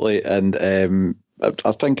 Absolutely. And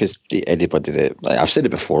I think it's anybody that, like I've said it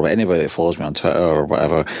before, but anybody that follows me on Twitter or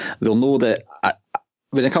whatever, they'll know that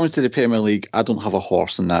when it comes to the Premier League, I don't have a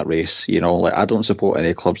horse in that race. You know, like I don't support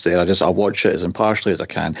any clubs there. I watch it as impartially as I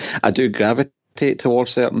can. I do gravitate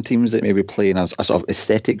towards certain teams that maybe play in a sort of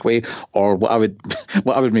aesthetic way, or what I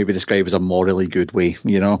would maybe describe as a morally good way.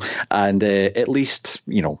 You know, and at least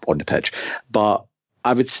on the pitch. But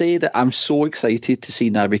I would say that I'm so excited to see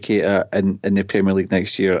Naby Keita in the Premier League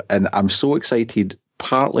next year, and I'm so excited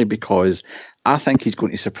partly because I think he's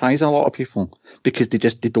going to surprise a lot of people, because they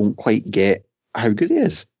don't quite get how good he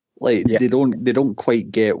is. Like they don't quite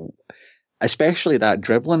get, especially that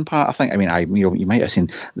dribbling part. I think. I mean, you might have seen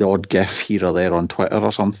the odd GIF here or there on Twitter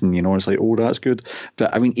or something. It's like, oh, that's good.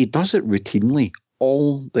 But I mean, he does it routinely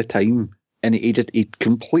all the time, and he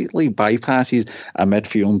completely bypasses a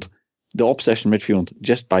midfield, the opposition midfield,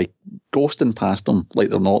 just by ghosting past them like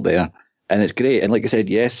they're not there. And it's great. And like I said,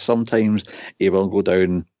 yes, sometimes he will go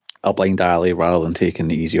down a blind alley rather than taking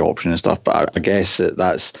the easy option and stuff. But I guess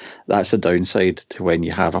that's a downside to when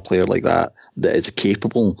you have a player like that is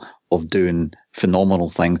capable of doing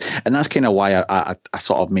phenomenal things. And that's kind of why I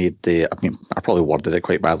sort of made I probably worded it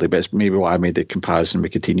quite badly, but it's maybe why I made the comparison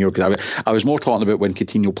with Coutinho, because I was more talking about when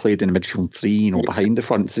Coutinho played in the midfield three, behind the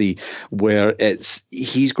front three, where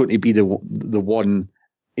he's going to be the one,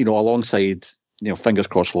 alongside, fingers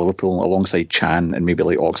crossed for Liverpool, alongside Chan and maybe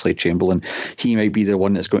like Oxlade-Chamberlain. He might be the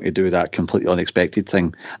one that's going to do that completely unexpected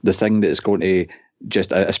thing, the thing that is going to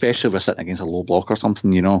just, especially if we're sitting against a low block or something,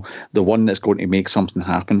 the one that's going to make something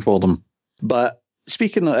happen for them. But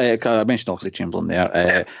speaking of, I mentioned Oxlade-Chamberlain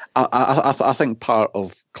there, I think part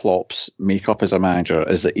of Klopp's makeup as a manager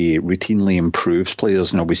is that he routinely improves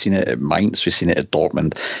players. We've seen it at Mainz, we've seen it at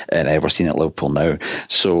Dortmund, and we're seeing it at Liverpool now.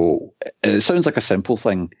 So it sounds like a simple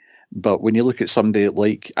thing, but when you look at somebody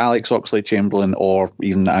like Alex Oxlade-Chamberlain or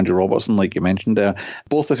even Andrew Robertson, like you mentioned there,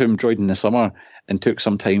 both of whom joined in the summer and took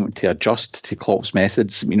some time to adjust to Klopp's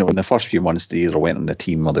methods. In the first few months, they either went on the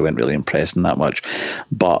team or they weren't really impressing that much.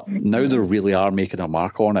 But now they really are making a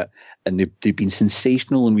mark on it. And they've been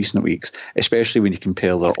sensational in recent weeks, especially when you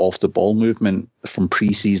compare their off-the-ball movement from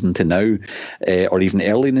pre-season to now, or even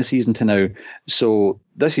early in the season to now. So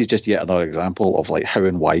this is just yet another example of like how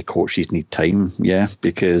and why coaches need time,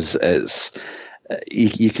 because it's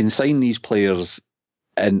you can sign these players,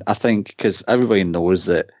 and I think because everybody knows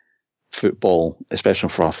that football, especially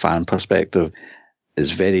from a fan perspective,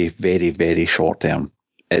 is very, very, very short term.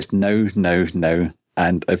 It's now.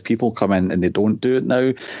 And if people come in and they don't do it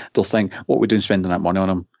now, they'll think, what are we doing spending that money on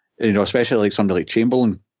him? Especially like somebody like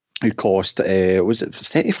Chamberlain, who cost, was it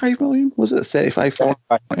 35 million? Was it 35, 40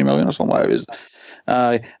 million or something like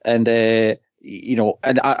that? And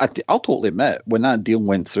I'll totally admit, when that deal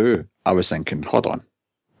went through, I was thinking, hold on,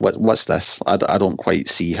 what's this? I don't quite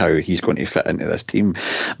see how he's going to fit into this team.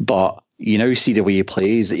 But you now see the way he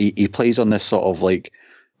plays. He plays on this sort of like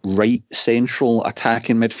right central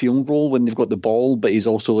attacking midfield role when they've got the ball, but he's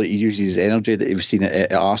also he uses his energy that you've seen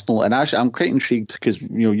at Arsenal. And actually, I'm quite intrigued because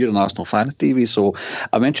you're an Arsenal fan, Davey, so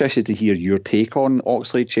I'm interested to hear your take on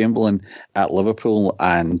Oxlade-Chamberlain at Liverpool.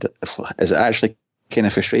 And is it actually kind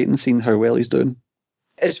of frustrating seeing how well he's doing?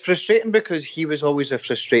 It's frustrating because he was always a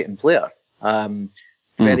frustrating player.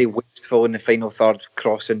 Very wasteful in the final third,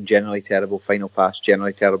 crossing generally terrible, final pass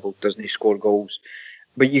generally terrible, doesn't he score goals?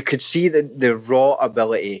 But you could see that the raw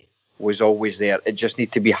ability was always there. It just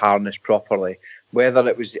needed to be harnessed properly. Whether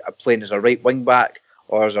it was playing as a right wing back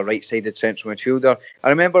or as a right-sided central midfielder. I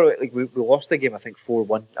remember we lost the game, I think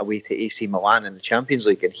 4-1 away to AC Milan in the Champions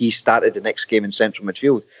League, and he started the next game in central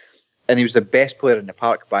midfield. And he was the best player in the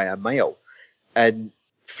park by a mile. And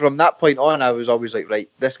from that point on, I was always like, right,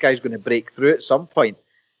 this guy's going to break through at some point.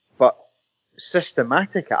 But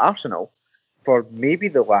systematic at Arsenal, for maybe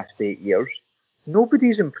the last 8 years,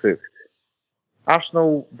 nobody's improved.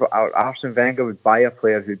 Arsene Wenger would buy a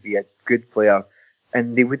player who'd be a good player,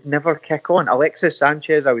 and they would never kick on. Alexis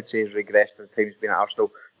Sanchez, I would say, has regressed in the time he's been at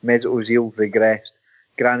Arsenal. Mesut Ozil regressed.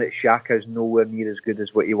 Granit Xhaka is nowhere near as good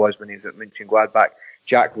as what he was when he was at Mönchengladbach.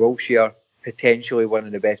 Jack Wilshere, potentially one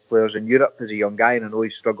of the best players in Europe as a young guy, and I know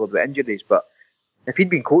he's struggled with injuries, but if he'd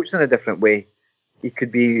been coached in a different way, he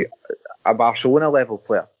could be a Barcelona level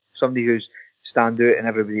player. Somebody who's stand out and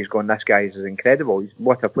everybody's going, this guy is incredible.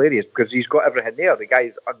 What a player he is, because he's got everything there. The guy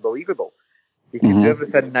is unbelievable. He can do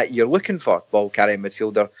everything that you're looking for. Ball carrying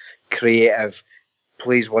midfielder, creative,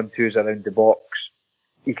 plays 1-2s around the box.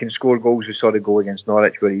 He can score goals. We saw the goal against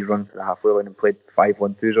Norwich where he run for the halfway line and played 5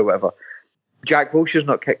 1-2s or whatever. Jack Wilshere's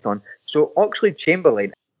not kicked on. So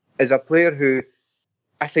Oxlade-Chamberlain is a player who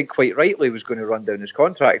I think quite rightly was going to run down his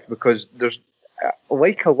contract, because there's,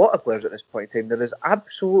 like a lot of players at this point in time, there is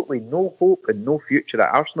absolutely no hope and no future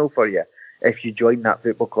at Arsenal for you if you join that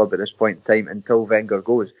football club at this point in time until Wenger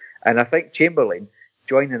goes. And I think Chamberlain,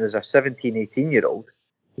 joining as a 17, 18-year-old,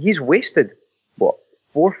 he's wasted, 4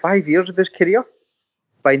 or 5 years of his career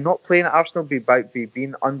by not playing at Arsenal, by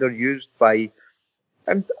being underused, by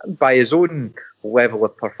his own level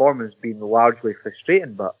of performance being largely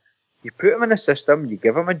frustrating. But you put him in a system, you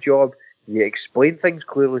give him a job, you explain things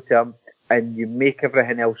clearly to him, and you make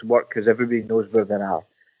everything else work because everybody knows where they are.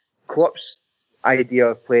 Klopp's idea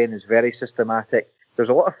of playing is very systematic. There's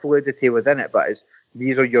a lot of fluidity within it, but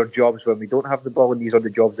these are your jobs when we don't have the ball, and these are the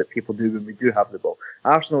jobs that people do when we do have the ball.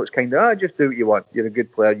 Arsenal, it's kind of, just do what you want. You're a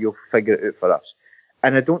good player, you'll figure it out for us.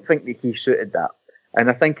 And I don't think that he suited that. And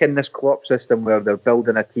I think in this Klopp system where they're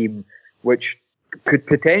building a team which could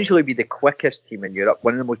potentially be the quickest team in Europe,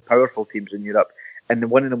 one of the most powerful teams in Europe, and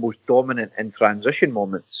one of the most dominant in transition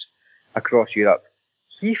moments across Europe,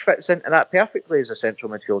 he fits into that perfectly as a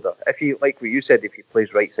central midfielder. If he, like what you said, if he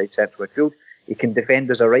plays right side central midfield, he can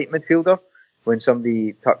defend as a right midfielder. When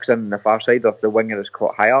somebody tucks in the far side, or if the winger is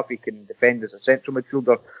caught high up, he can defend as a central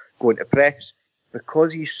midfielder, going to press.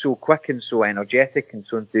 Because he's so quick and so energetic and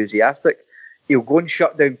so enthusiastic, he'll go and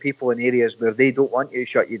shut down people in areas where they don't want you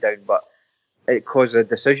to shut you down, but it causes a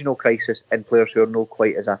decisional crisis in players who are not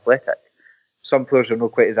quite as athletic. Some players who are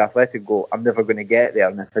not quite as athletic go, I'm never going to get there,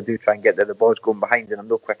 and if I do try and get there, the ball's going behind and I'm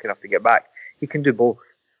not quick enough to get back. He can do both.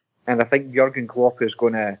 And I think Jurgen Klopp is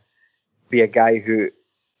going to be a guy who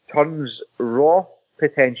turns raw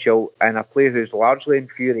potential and a player who's largely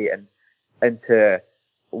infuriating into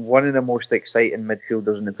one of the most exciting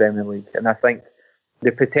midfielders in the Premier League. And I think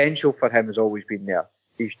the potential for him has always been there.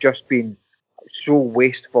 He's just been so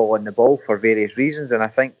wasteful on the ball for various reasons, and I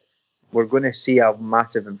think we're going to see a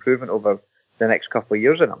massive improvement over the next couple of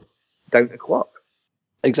years in him, down to Klopp.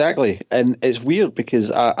 Exactly, and it's weird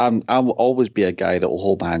because I'll always be a guy that will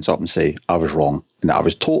hold my hands up and say I was wrong, and I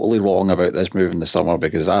was totally wrong about this move in the summer,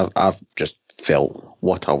 because I've just felt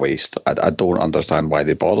what a waste. I don't understand why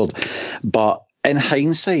they bothered, but in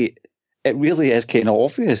hindsight, it really is kind of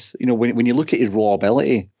obvious. You know, when you look at his raw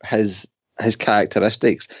ability, his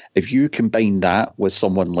characteristics, if you combine that with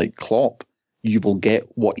someone like Klopp, you will get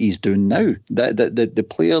what he's doing now. The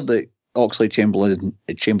player that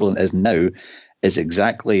Oxlade-Chamberlain is now is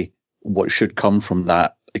exactly what should come from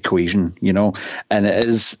that equation, you know. And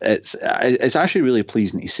it's actually really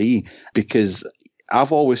pleasing to see, because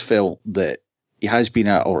I've always felt that he has been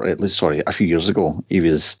a few years ago, he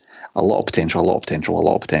was a lot of potential,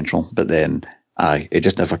 but then it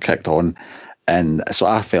just never kicked on. And so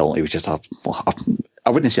I felt it was just I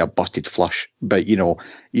wouldn't say a busted flush, but, you know,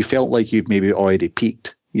 you felt like you'd maybe already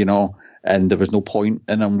peaked, you know, and there was no point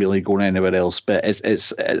in him really going anywhere else. But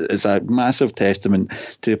it's a massive testament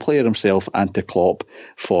to the player himself and to Klopp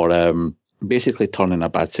for basically turning a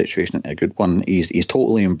bad situation into a good one. He's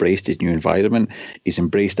totally embraced his new environment. He's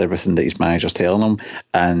embraced everything that his manager's telling him,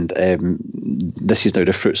 and this is now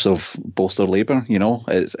the fruits of both their labour.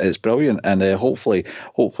 It's brilliant, and hopefully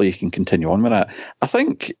he can continue on with that. I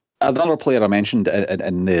think another player I mentioned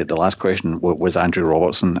in the last question was Andrew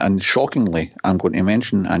Robertson, and shockingly, I'm going to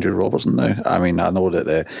mention Andrew Robertson now. I mean, I know that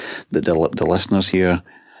the listeners here,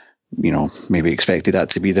 maybe expected that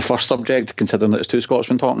to be the first subject, considering that it's two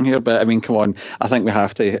Scotsmen talking here. But I mean, come on, I think we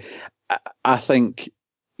have to. I think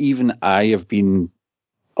even I have been,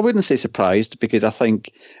 I wouldn't say surprised, because I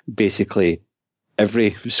think basically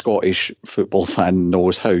every Scottish football fan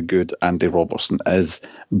knows how good Andy Robertson is,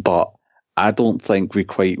 but I don't think we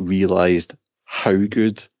quite realised how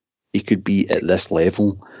good he could be at this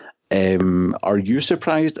level. Are you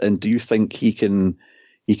surprised, and do you think he can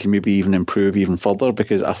maybe even improve even further?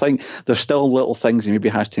 Because I think there's still little things he maybe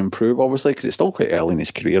has to improve, obviously, because it's still quite early in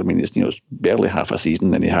his career. I mean, it's barely half a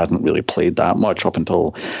season and he hasn't really played that much up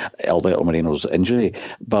until Alberto Moreno's injury.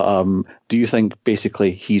 But do you think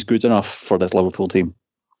basically he's good enough for this Liverpool team?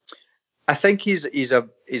 I think he's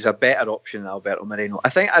a better option than Alberto Moreno. I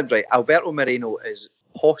think I'm right. Alberto Moreno is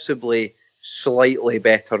possibly slightly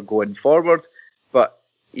better going forward, but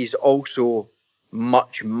he's also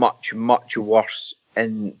much, much, much worse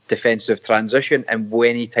in defensive transition and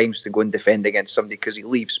when he times to go and defend against somebody, because he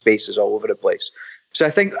leaves spaces all over the place. So I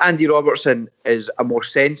think Andy Robertson is a more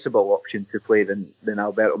sensible option to play than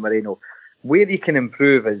Alberto Moreno. Where he can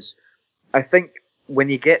improve is, I think when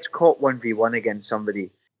he gets caught 1v1 against somebody,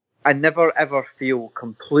 I never ever feel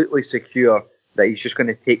completely secure that he's just going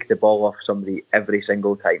to take the ball off somebody every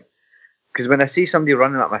single time. Because when I see somebody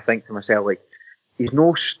running up, I think to myself, like, he's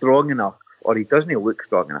not strong enough, or he doesn't look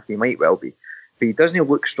strong enough. He might well be, but he doesn't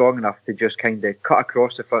look strong enough to just kind of cut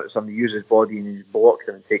across the front of somebody, use his body and just block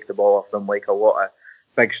them and take the ball off them like a lot of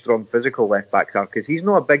big, strong, physical left backs are. Because he's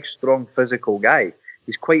not a big, strong, physical guy.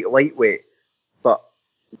 He's quite lightweight, but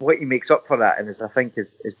what he makes up for that, and I think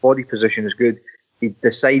his body position is good. He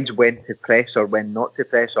decides when to press or when not to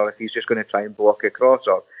press, or if he's just going to try and block across,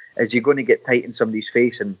 or is he going to get tight in somebody's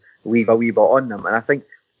face and leave a wee bit on them. And I think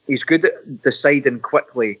he's good at deciding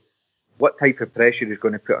quickly what type of pressure he's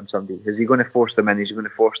going to put on somebody. Is he going to force them in? Is he going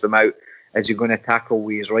to force them out? Is he going to tackle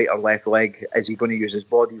with his right or left leg? Is he going to use his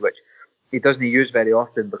body, which he doesn't use very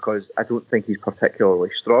often because I don't think he's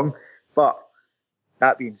particularly strong. But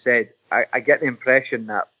that being said, I get the impression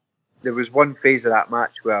that there was one phase of that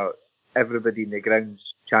match where everybody in the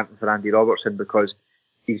ground's chanting for Andy Robertson because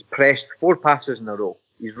he's pressed 4 passes in a row.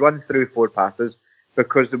 He's run through 4 passes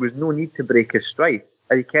because there was no need to break his stride.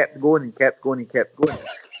 And he kept going and kept going and kept going.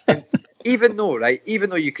 And even though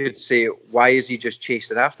you could say, why is he just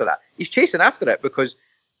chasing after that? He's chasing after it because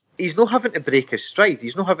he's not having to break his stride.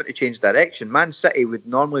 He's not having to change direction. Man City would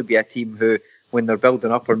normally be a team who, when they're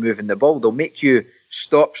building up or moving the ball, they'll make you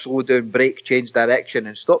stop, slow down, break, change direction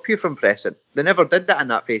and stop you from pressing. They never did that in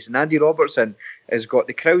that phase. And Andy Robertson has got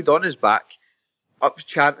the crowd on his back, up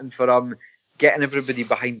chanting for him, getting everybody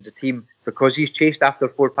behind the team because he's chased after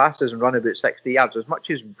 4 passes and run about 60 yards. As much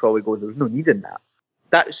as we probably go, there's no need in that.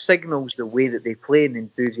 That signals the way that they play and the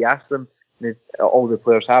enthusiasm that all the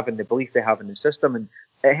players have and the belief they have in the system. And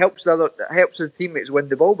it helps the teammates win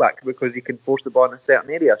the ball back because he can force the ball in a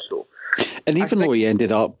certain area. So, and even though he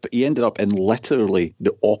ended up in literally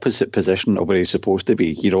the opposite position of where he's supposed to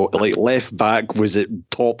be, like left back was at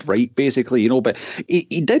top right basically, but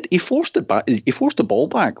he forced the ball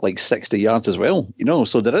back like 60 yards as well,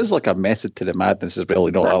 so there is like a method to the madness as well,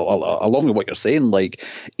 along with what you're saying, like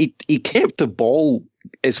he kept the ball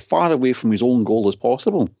as far away from his own goal as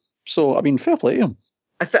possible. So I mean, fair play to him.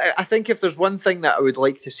 I think if there's one thing that I would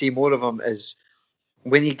like to see more of him is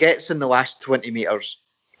when he gets in the last 20 metres,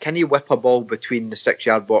 can he whip a ball between the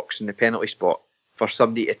 6-yard box and the penalty spot for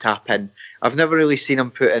somebody to tap in? I've never really seen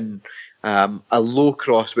him put in a low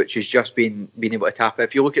cross, which has just been able to tap it.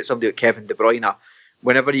 If you look at somebody like Kevin De Bruyne,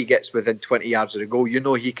 whenever he gets within 20 yards of the goal,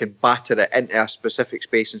 he can batter it into a specific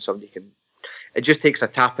space and somebody can... It just takes a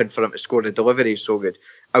tap in for him to score. The delivery is so good.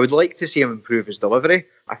 I would like to see him improve his delivery.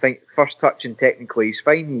 I think first touch and technically he's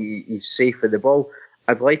fine. He's safe with the ball.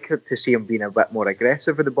 I'd like to see him being a bit more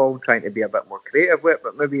aggressive with the ball, trying to be a bit more creative with it,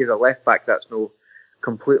 but maybe as a left back that's not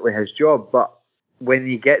completely his job. But when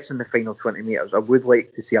he gets in the final 20 metres, I would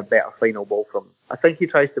like to see a better final ball from him. I think he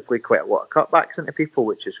tries to play quite a lot of cutbacks into people,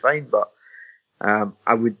 which is fine, but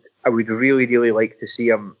I would really, really like to see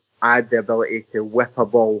him add the ability to whip a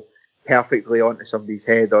ball perfectly onto somebody's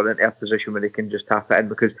head or into a position where they can just tap it in,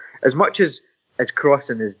 because as much as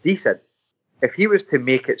crossing is decent, if he was to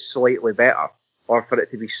make it slightly better, or for it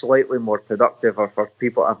to be slightly more productive, or for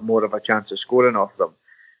people to have more of a chance of scoring off them,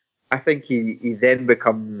 I think he then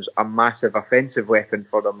becomes a massive offensive weapon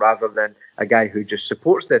for them rather than a guy who just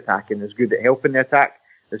supports the attack and is good at helping the attack,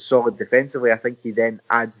 is solid defensively. I think he then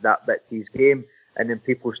adds that bit to his game, and then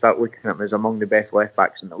people start looking at him as among the best left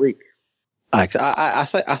backs in the league. I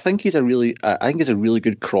think he's a really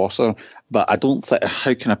good crosser, but I don't think.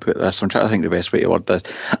 How can I put this? I'm trying to think the best way to word this.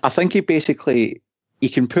 I think he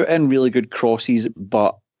can put in really good crosses,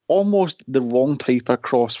 but almost the wrong type of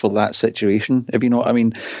cross for that situation, if you know what I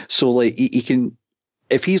mean. So like he can,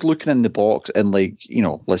 if he's looking in the box and like, you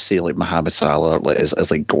know, let's say like Mohamed Salah like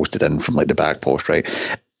is like ghosted in from like the back post, right?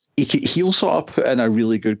 He'll sort of put in a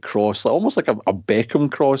really good cross, like almost like a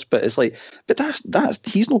Beckham cross, but it's like, but that's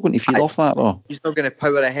he's not going to feed off that though. He's not going to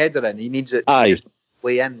power a header in. He needs it.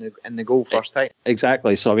 Play in the goal first time.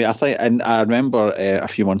 Exactly. So I mean, I think, and I remember a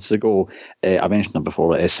few months ago, I mentioned it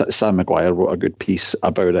before. Sam Maguire wrote a good piece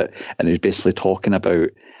about it, and he was basically talking about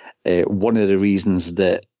one of the reasons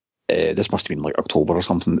that this must have been like October or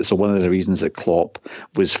something. So one of the reasons that Klopp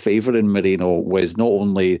was favouring Moreno was not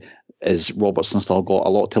only is Robertson still got a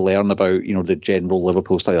lot to learn about, you know, the general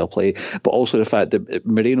Liverpool style of play, but also the fact that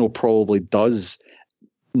Moreno probably does.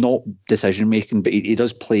 Not decision making, but he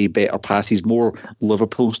does play better passes, more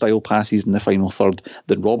Liverpool style passes in the final third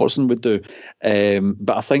than Robertson would do.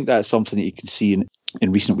 But I think that's something that you can see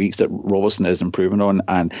in recent weeks that Robertson is improving on.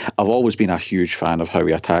 And I've always been a huge fan of how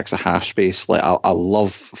he attacks a half space. Like I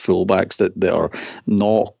love fullbacks that are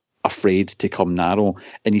not afraid to come narrow.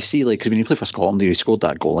 And you see, like, because when you play for Scotland, he scored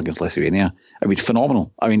that goal against Lithuania. I mean,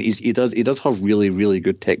 phenomenal. I mean, he does have really, really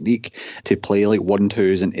good technique to play like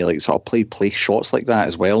 1-2s and to like sort of play shots like that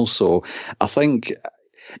as well. So I think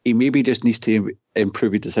he maybe just needs to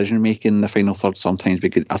improve his decision making in the final third sometimes,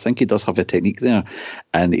 because I think he does have the technique there,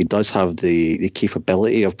 and he does have the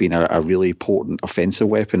capability of being a really potent offensive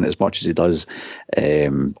weapon as much as he does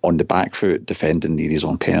on the back foot defending his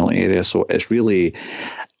own penalty area. So it's really,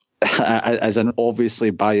 as an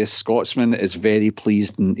obviously biased Scotsman, it's very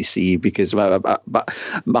pleasing to see, because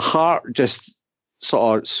my heart just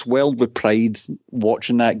sort of swelled with pride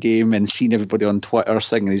watching that game and seeing everybody on Twitter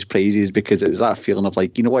singing his praises, because it was that feeling of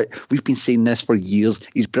like, you know what, we've been saying this for years.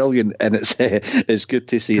 He's brilliant, and it's good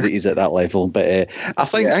to see that he's at that level. But I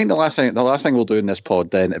think the last thing we'll do in this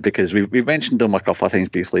pod then, because we've mentioned him a couple of times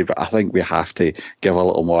briefly, but I think we have to give a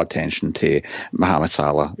little more attention to Mohamed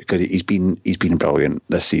Salah, because he's been brilliant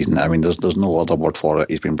this season. I mean, there's no other word for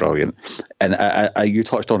it. He's been brilliant. And you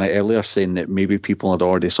touched on it earlier, saying that maybe people had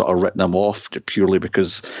already sort of written him off purely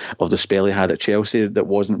because of the spell he had at Chelsea that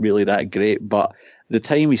wasn't really that great. But the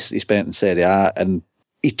time he spent in Serie A, and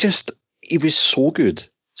he was so good.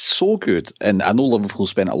 So good. And I know Liverpool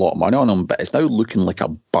spent a lot of money on him, but it's now looking like a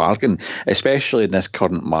bargain, especially in this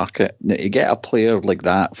current market. To get a player like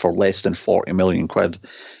that for less than 40 million quid,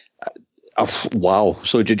 wow.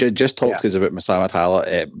 So just talk to us about Mohamed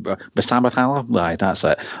Salah. Right, that's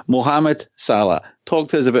it. Mohamed Salah. Talk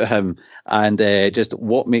to us about him and just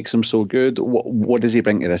what makes him so good. What does he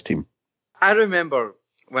bring to this team? I remember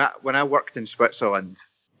when I worked in Switzerland,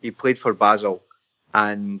 he played for Basel,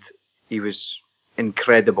 and he was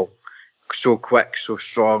incredible. So quick, so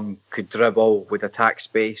strong, could dribble, would attack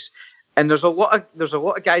space. And there's a lot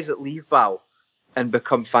of guys that leave Basel and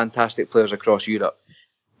become fantastic players across Europe.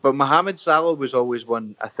 But Mohamed Salah was always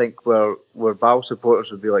one, I think, where Basel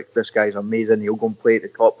supporters would be like, this guy's amazing, he'll go and play at the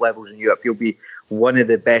top levels in Europe, he'll be one of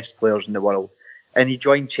the best players in the world. And he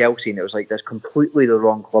joined Chelsea, and it was like, that's completely the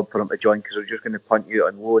wrong club for him to join, because they're just going to punt you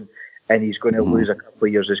on loan, and he's going to lose a couple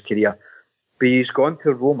of years of his career. But he's gone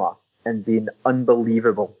to Roma and been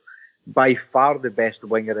unbelievable. By far the best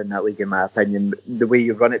winger in that league, in my opinion. The way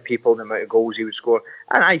you run at people, the amount of goals he would score.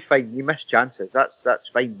 And I find you miss chances, that's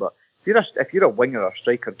fine, but if you're a winger or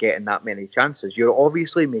striker getting that many chances, you're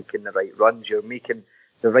obviously making the right runs, you're making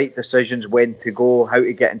the right decisions, when to go, how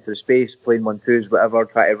to get into the space, playing 1-2s, whatever,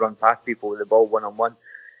 try to run past people with the ball one-on-one.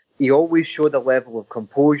 He always showed a level of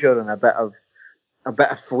composure and a bit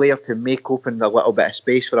of flair to make open a little bit of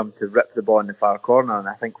space for him to rip the ball in the far corner. And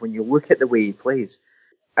I think when you look at the way he plays,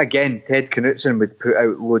 again, Ted Knutson would put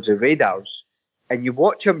out loads of radars, and you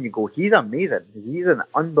watch him and you go, he's amazing. He's an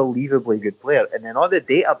unbelievably good player. And then all the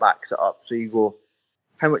data backs it up. So you go,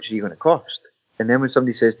 how much are you going to cost? And then when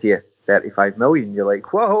somebody says to you, 35 million, you're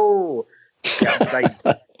like, whoa, get him signed.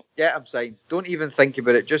 Get him signed. Don't even think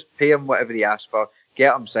about it. Just pay him whatever he asks for.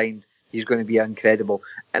 Get him signed. He's going to be incredible.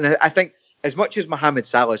 And I think, as much as Mohamed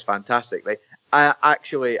Salah is fantastic, like, I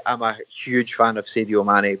actually am a huge fan of Sadio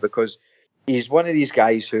Mane, because he's one of these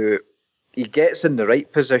guys who, he gets in the right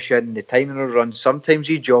position, the timing of the run, sometimes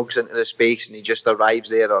he jogs into the space and he just arrives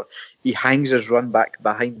there, or he hangs his run back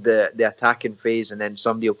behind the attacking phase, and then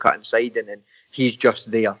somebody will cut inside and then he's just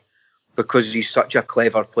there. because he's such a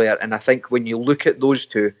clever player. And I think when you look at those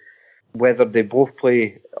two, whether they both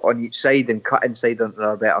play on each side and cut inside on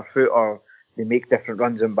their better foot, or they make different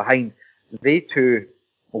runs in behind, they two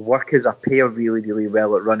work as a pair really, really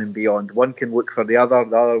well at running beyond. One can look for the other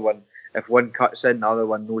one, if one cuts in, the other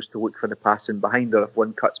one knows to look for the passing behind, or if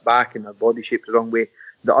one cuts back and their body shape's the wrong way,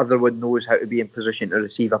 the other one knows how to be in position to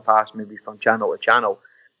receive a pass, maybe from channel to channel.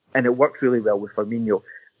 And it works really well with Firmino.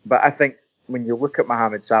 But I think when you look at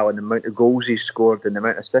Mohamed Salah and the amount of goals he's scored and the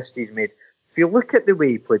amount of assists he's made, if you look at the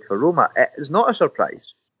way he played for Roma, it is not a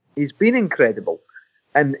surprise. He's been incredible.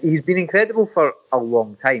 And he's been incredible for a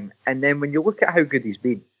long time. And then when you look at how good he's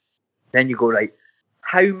been, then you go, right,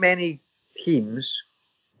 how many teams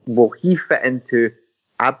will he fit into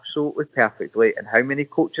absolutely perfectly, and how many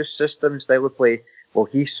coaches' system and style of play will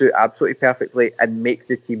he suit absolutely perfectly and make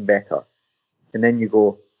the team better? And then you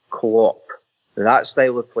go, Klopp. That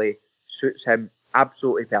style of play suits him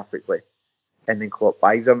absolutely perfectly. And then Klopp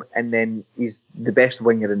buys him, and then he's the best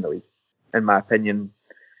winger in the league, in my opinion.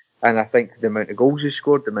 And I think the amount of goals he's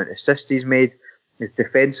scored, the amount of assists he's made, his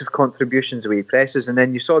defensive contributions, the way he presses, and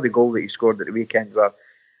then you saw the goal that he scored at the weekend where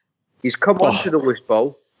he's come onto the loose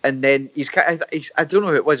ball, and then he's I don't know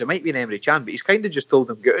who it was, it might be an Emre Can, but he's kind of just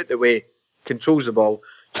told him, get out the way, controls the ball,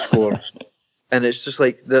 scores. And it's just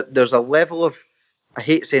like, there's a level of, I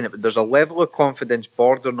hate saying it, but there's a level of confidence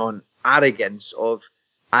bordering on arrogance of,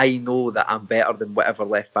 I know that I'm better than whatever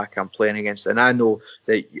left back I'm playing against, and I know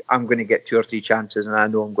that I'm going to get 2 or 3 chances, and I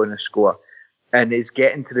know I'm going to score. And it's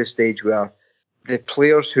getting to the stage where the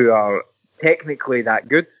players who are technically that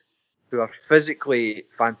good, who are physically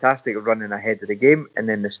fantastic at running ahead of the game, and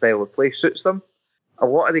then the style of play suits them. A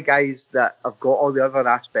lot of the guys that have got all the other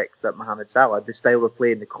aspects that Mohamed Salah, the style of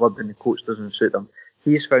play in the club and the coach doesn't suit them,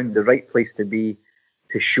 he's found the right place to be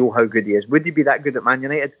to show how good he is. Would he be that good at Man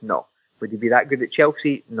United? No. Would he be that good at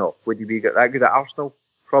Chelsea? No. Would he be that good at Arsenal?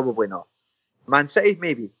 Probably not. Man City?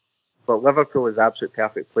 Maybe. But Liverpool is the absolute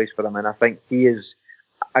perfect place for him, and I think he is,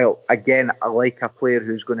 I like a player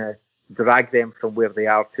who's going to drag them from where they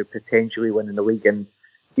are to potentially winning the league, and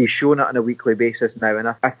he's shown it on a weekly basis now,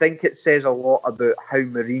 and I think it says a lot about how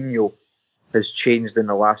Mourinho has changed in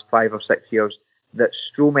the last 5 or 6 years, that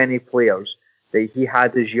so many players that he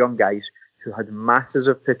had as young guys who had masses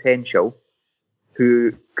of potential,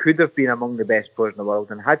 who could have been among the best players in the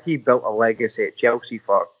world, and had he built a legacy at Chelsea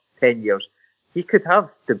for 10 years, he could have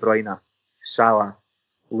De Bruyne, Salah,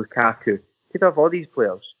 Lukaku, he could have all these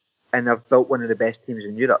players and have built one of the best teams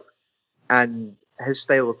in Europe. And his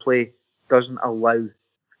style of play doesn't allow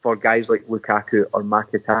for guys like Lukaku or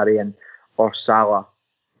Mkhitaryan or Salah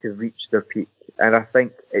to reach their peak. And I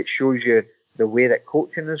think it shows you the way that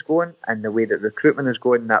coaching is going and the way that recruitment is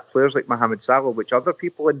going, that players like Mohamed Salah, which other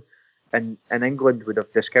people in England would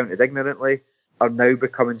have discounted ignorantly, are now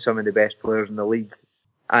becoming some of the best players in the league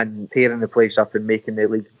and tearing the place up and making the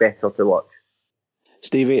league better to watch.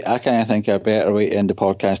 Stevie, I can't think of a better way to end the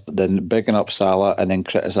podcast than bigging up Salah and then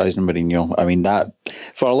criticising Mourinho. I mean, that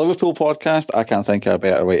for a Liverpool podcast, I can't think of a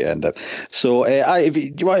better way to end it. So, do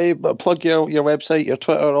you want to plug your website, your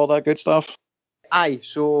Twitter, all that good stuff? Aye,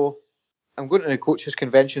 so I'm going to the coaches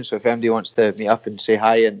convention, so if anybody wants to meet up and say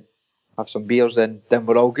hi and have some beers, then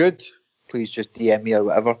we're all good. Please just DM me or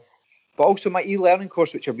whatever. But also my e-learning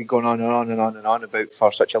course, which I've been going on and on and on and on about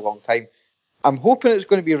for such a long time. I'm hoping it's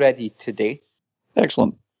going to be ready today.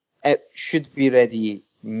 Excellent. It should be ready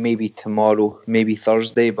maybe tomorrow, maybe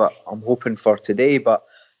Thursday, but I'm hoping for today. But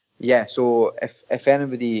yeah, so if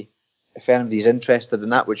anybody's interested in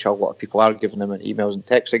that, which a lot of people are, giving them emails and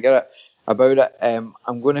texts, I get it about it.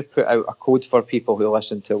 I'm going to put out a code for people who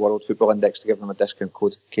listen to World Football Index to give them a discount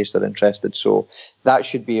code in case they're interested. So that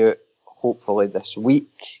should be out hopefully this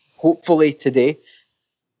week, hopefully today,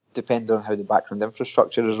 depending on how the background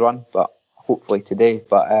infrastructure is run, but hopefully today.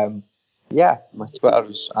 But yeah, my Twitter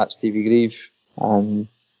is at Stevie Grieve.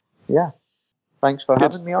 Yeah, thanks for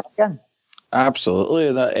having me on again.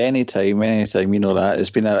 Absolutely, anytime, you know that. It's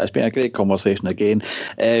been a great conversation again.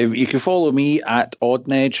 You can follow me at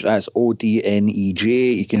Oddnedge, that's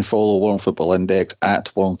ODNEJ. You can follow World Football Index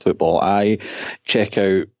at World Football I. Check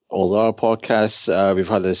out all our podcasts. We've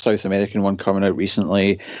had the South American one coming out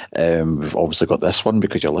recently. We've obviously got this one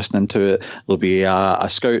because you're listening to it. There'll be a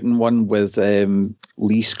scouting one with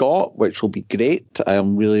Lee Scott, which will be great.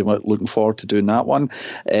 I'm really looking forward to doing that one.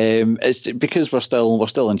 It's because we're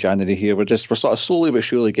still in January here. We're sort of slowly but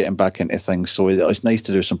surely getting back into things. So it's nice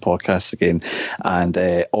to do some podcasts again. And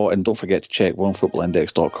don't forget to check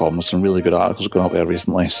worldfootballindex.com. There's some really good articles going up there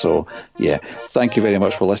recently. So yeah, thank you very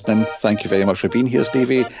much for listening. Thank you very much for being here,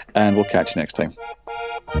 Stevie. And we'll catch you next time.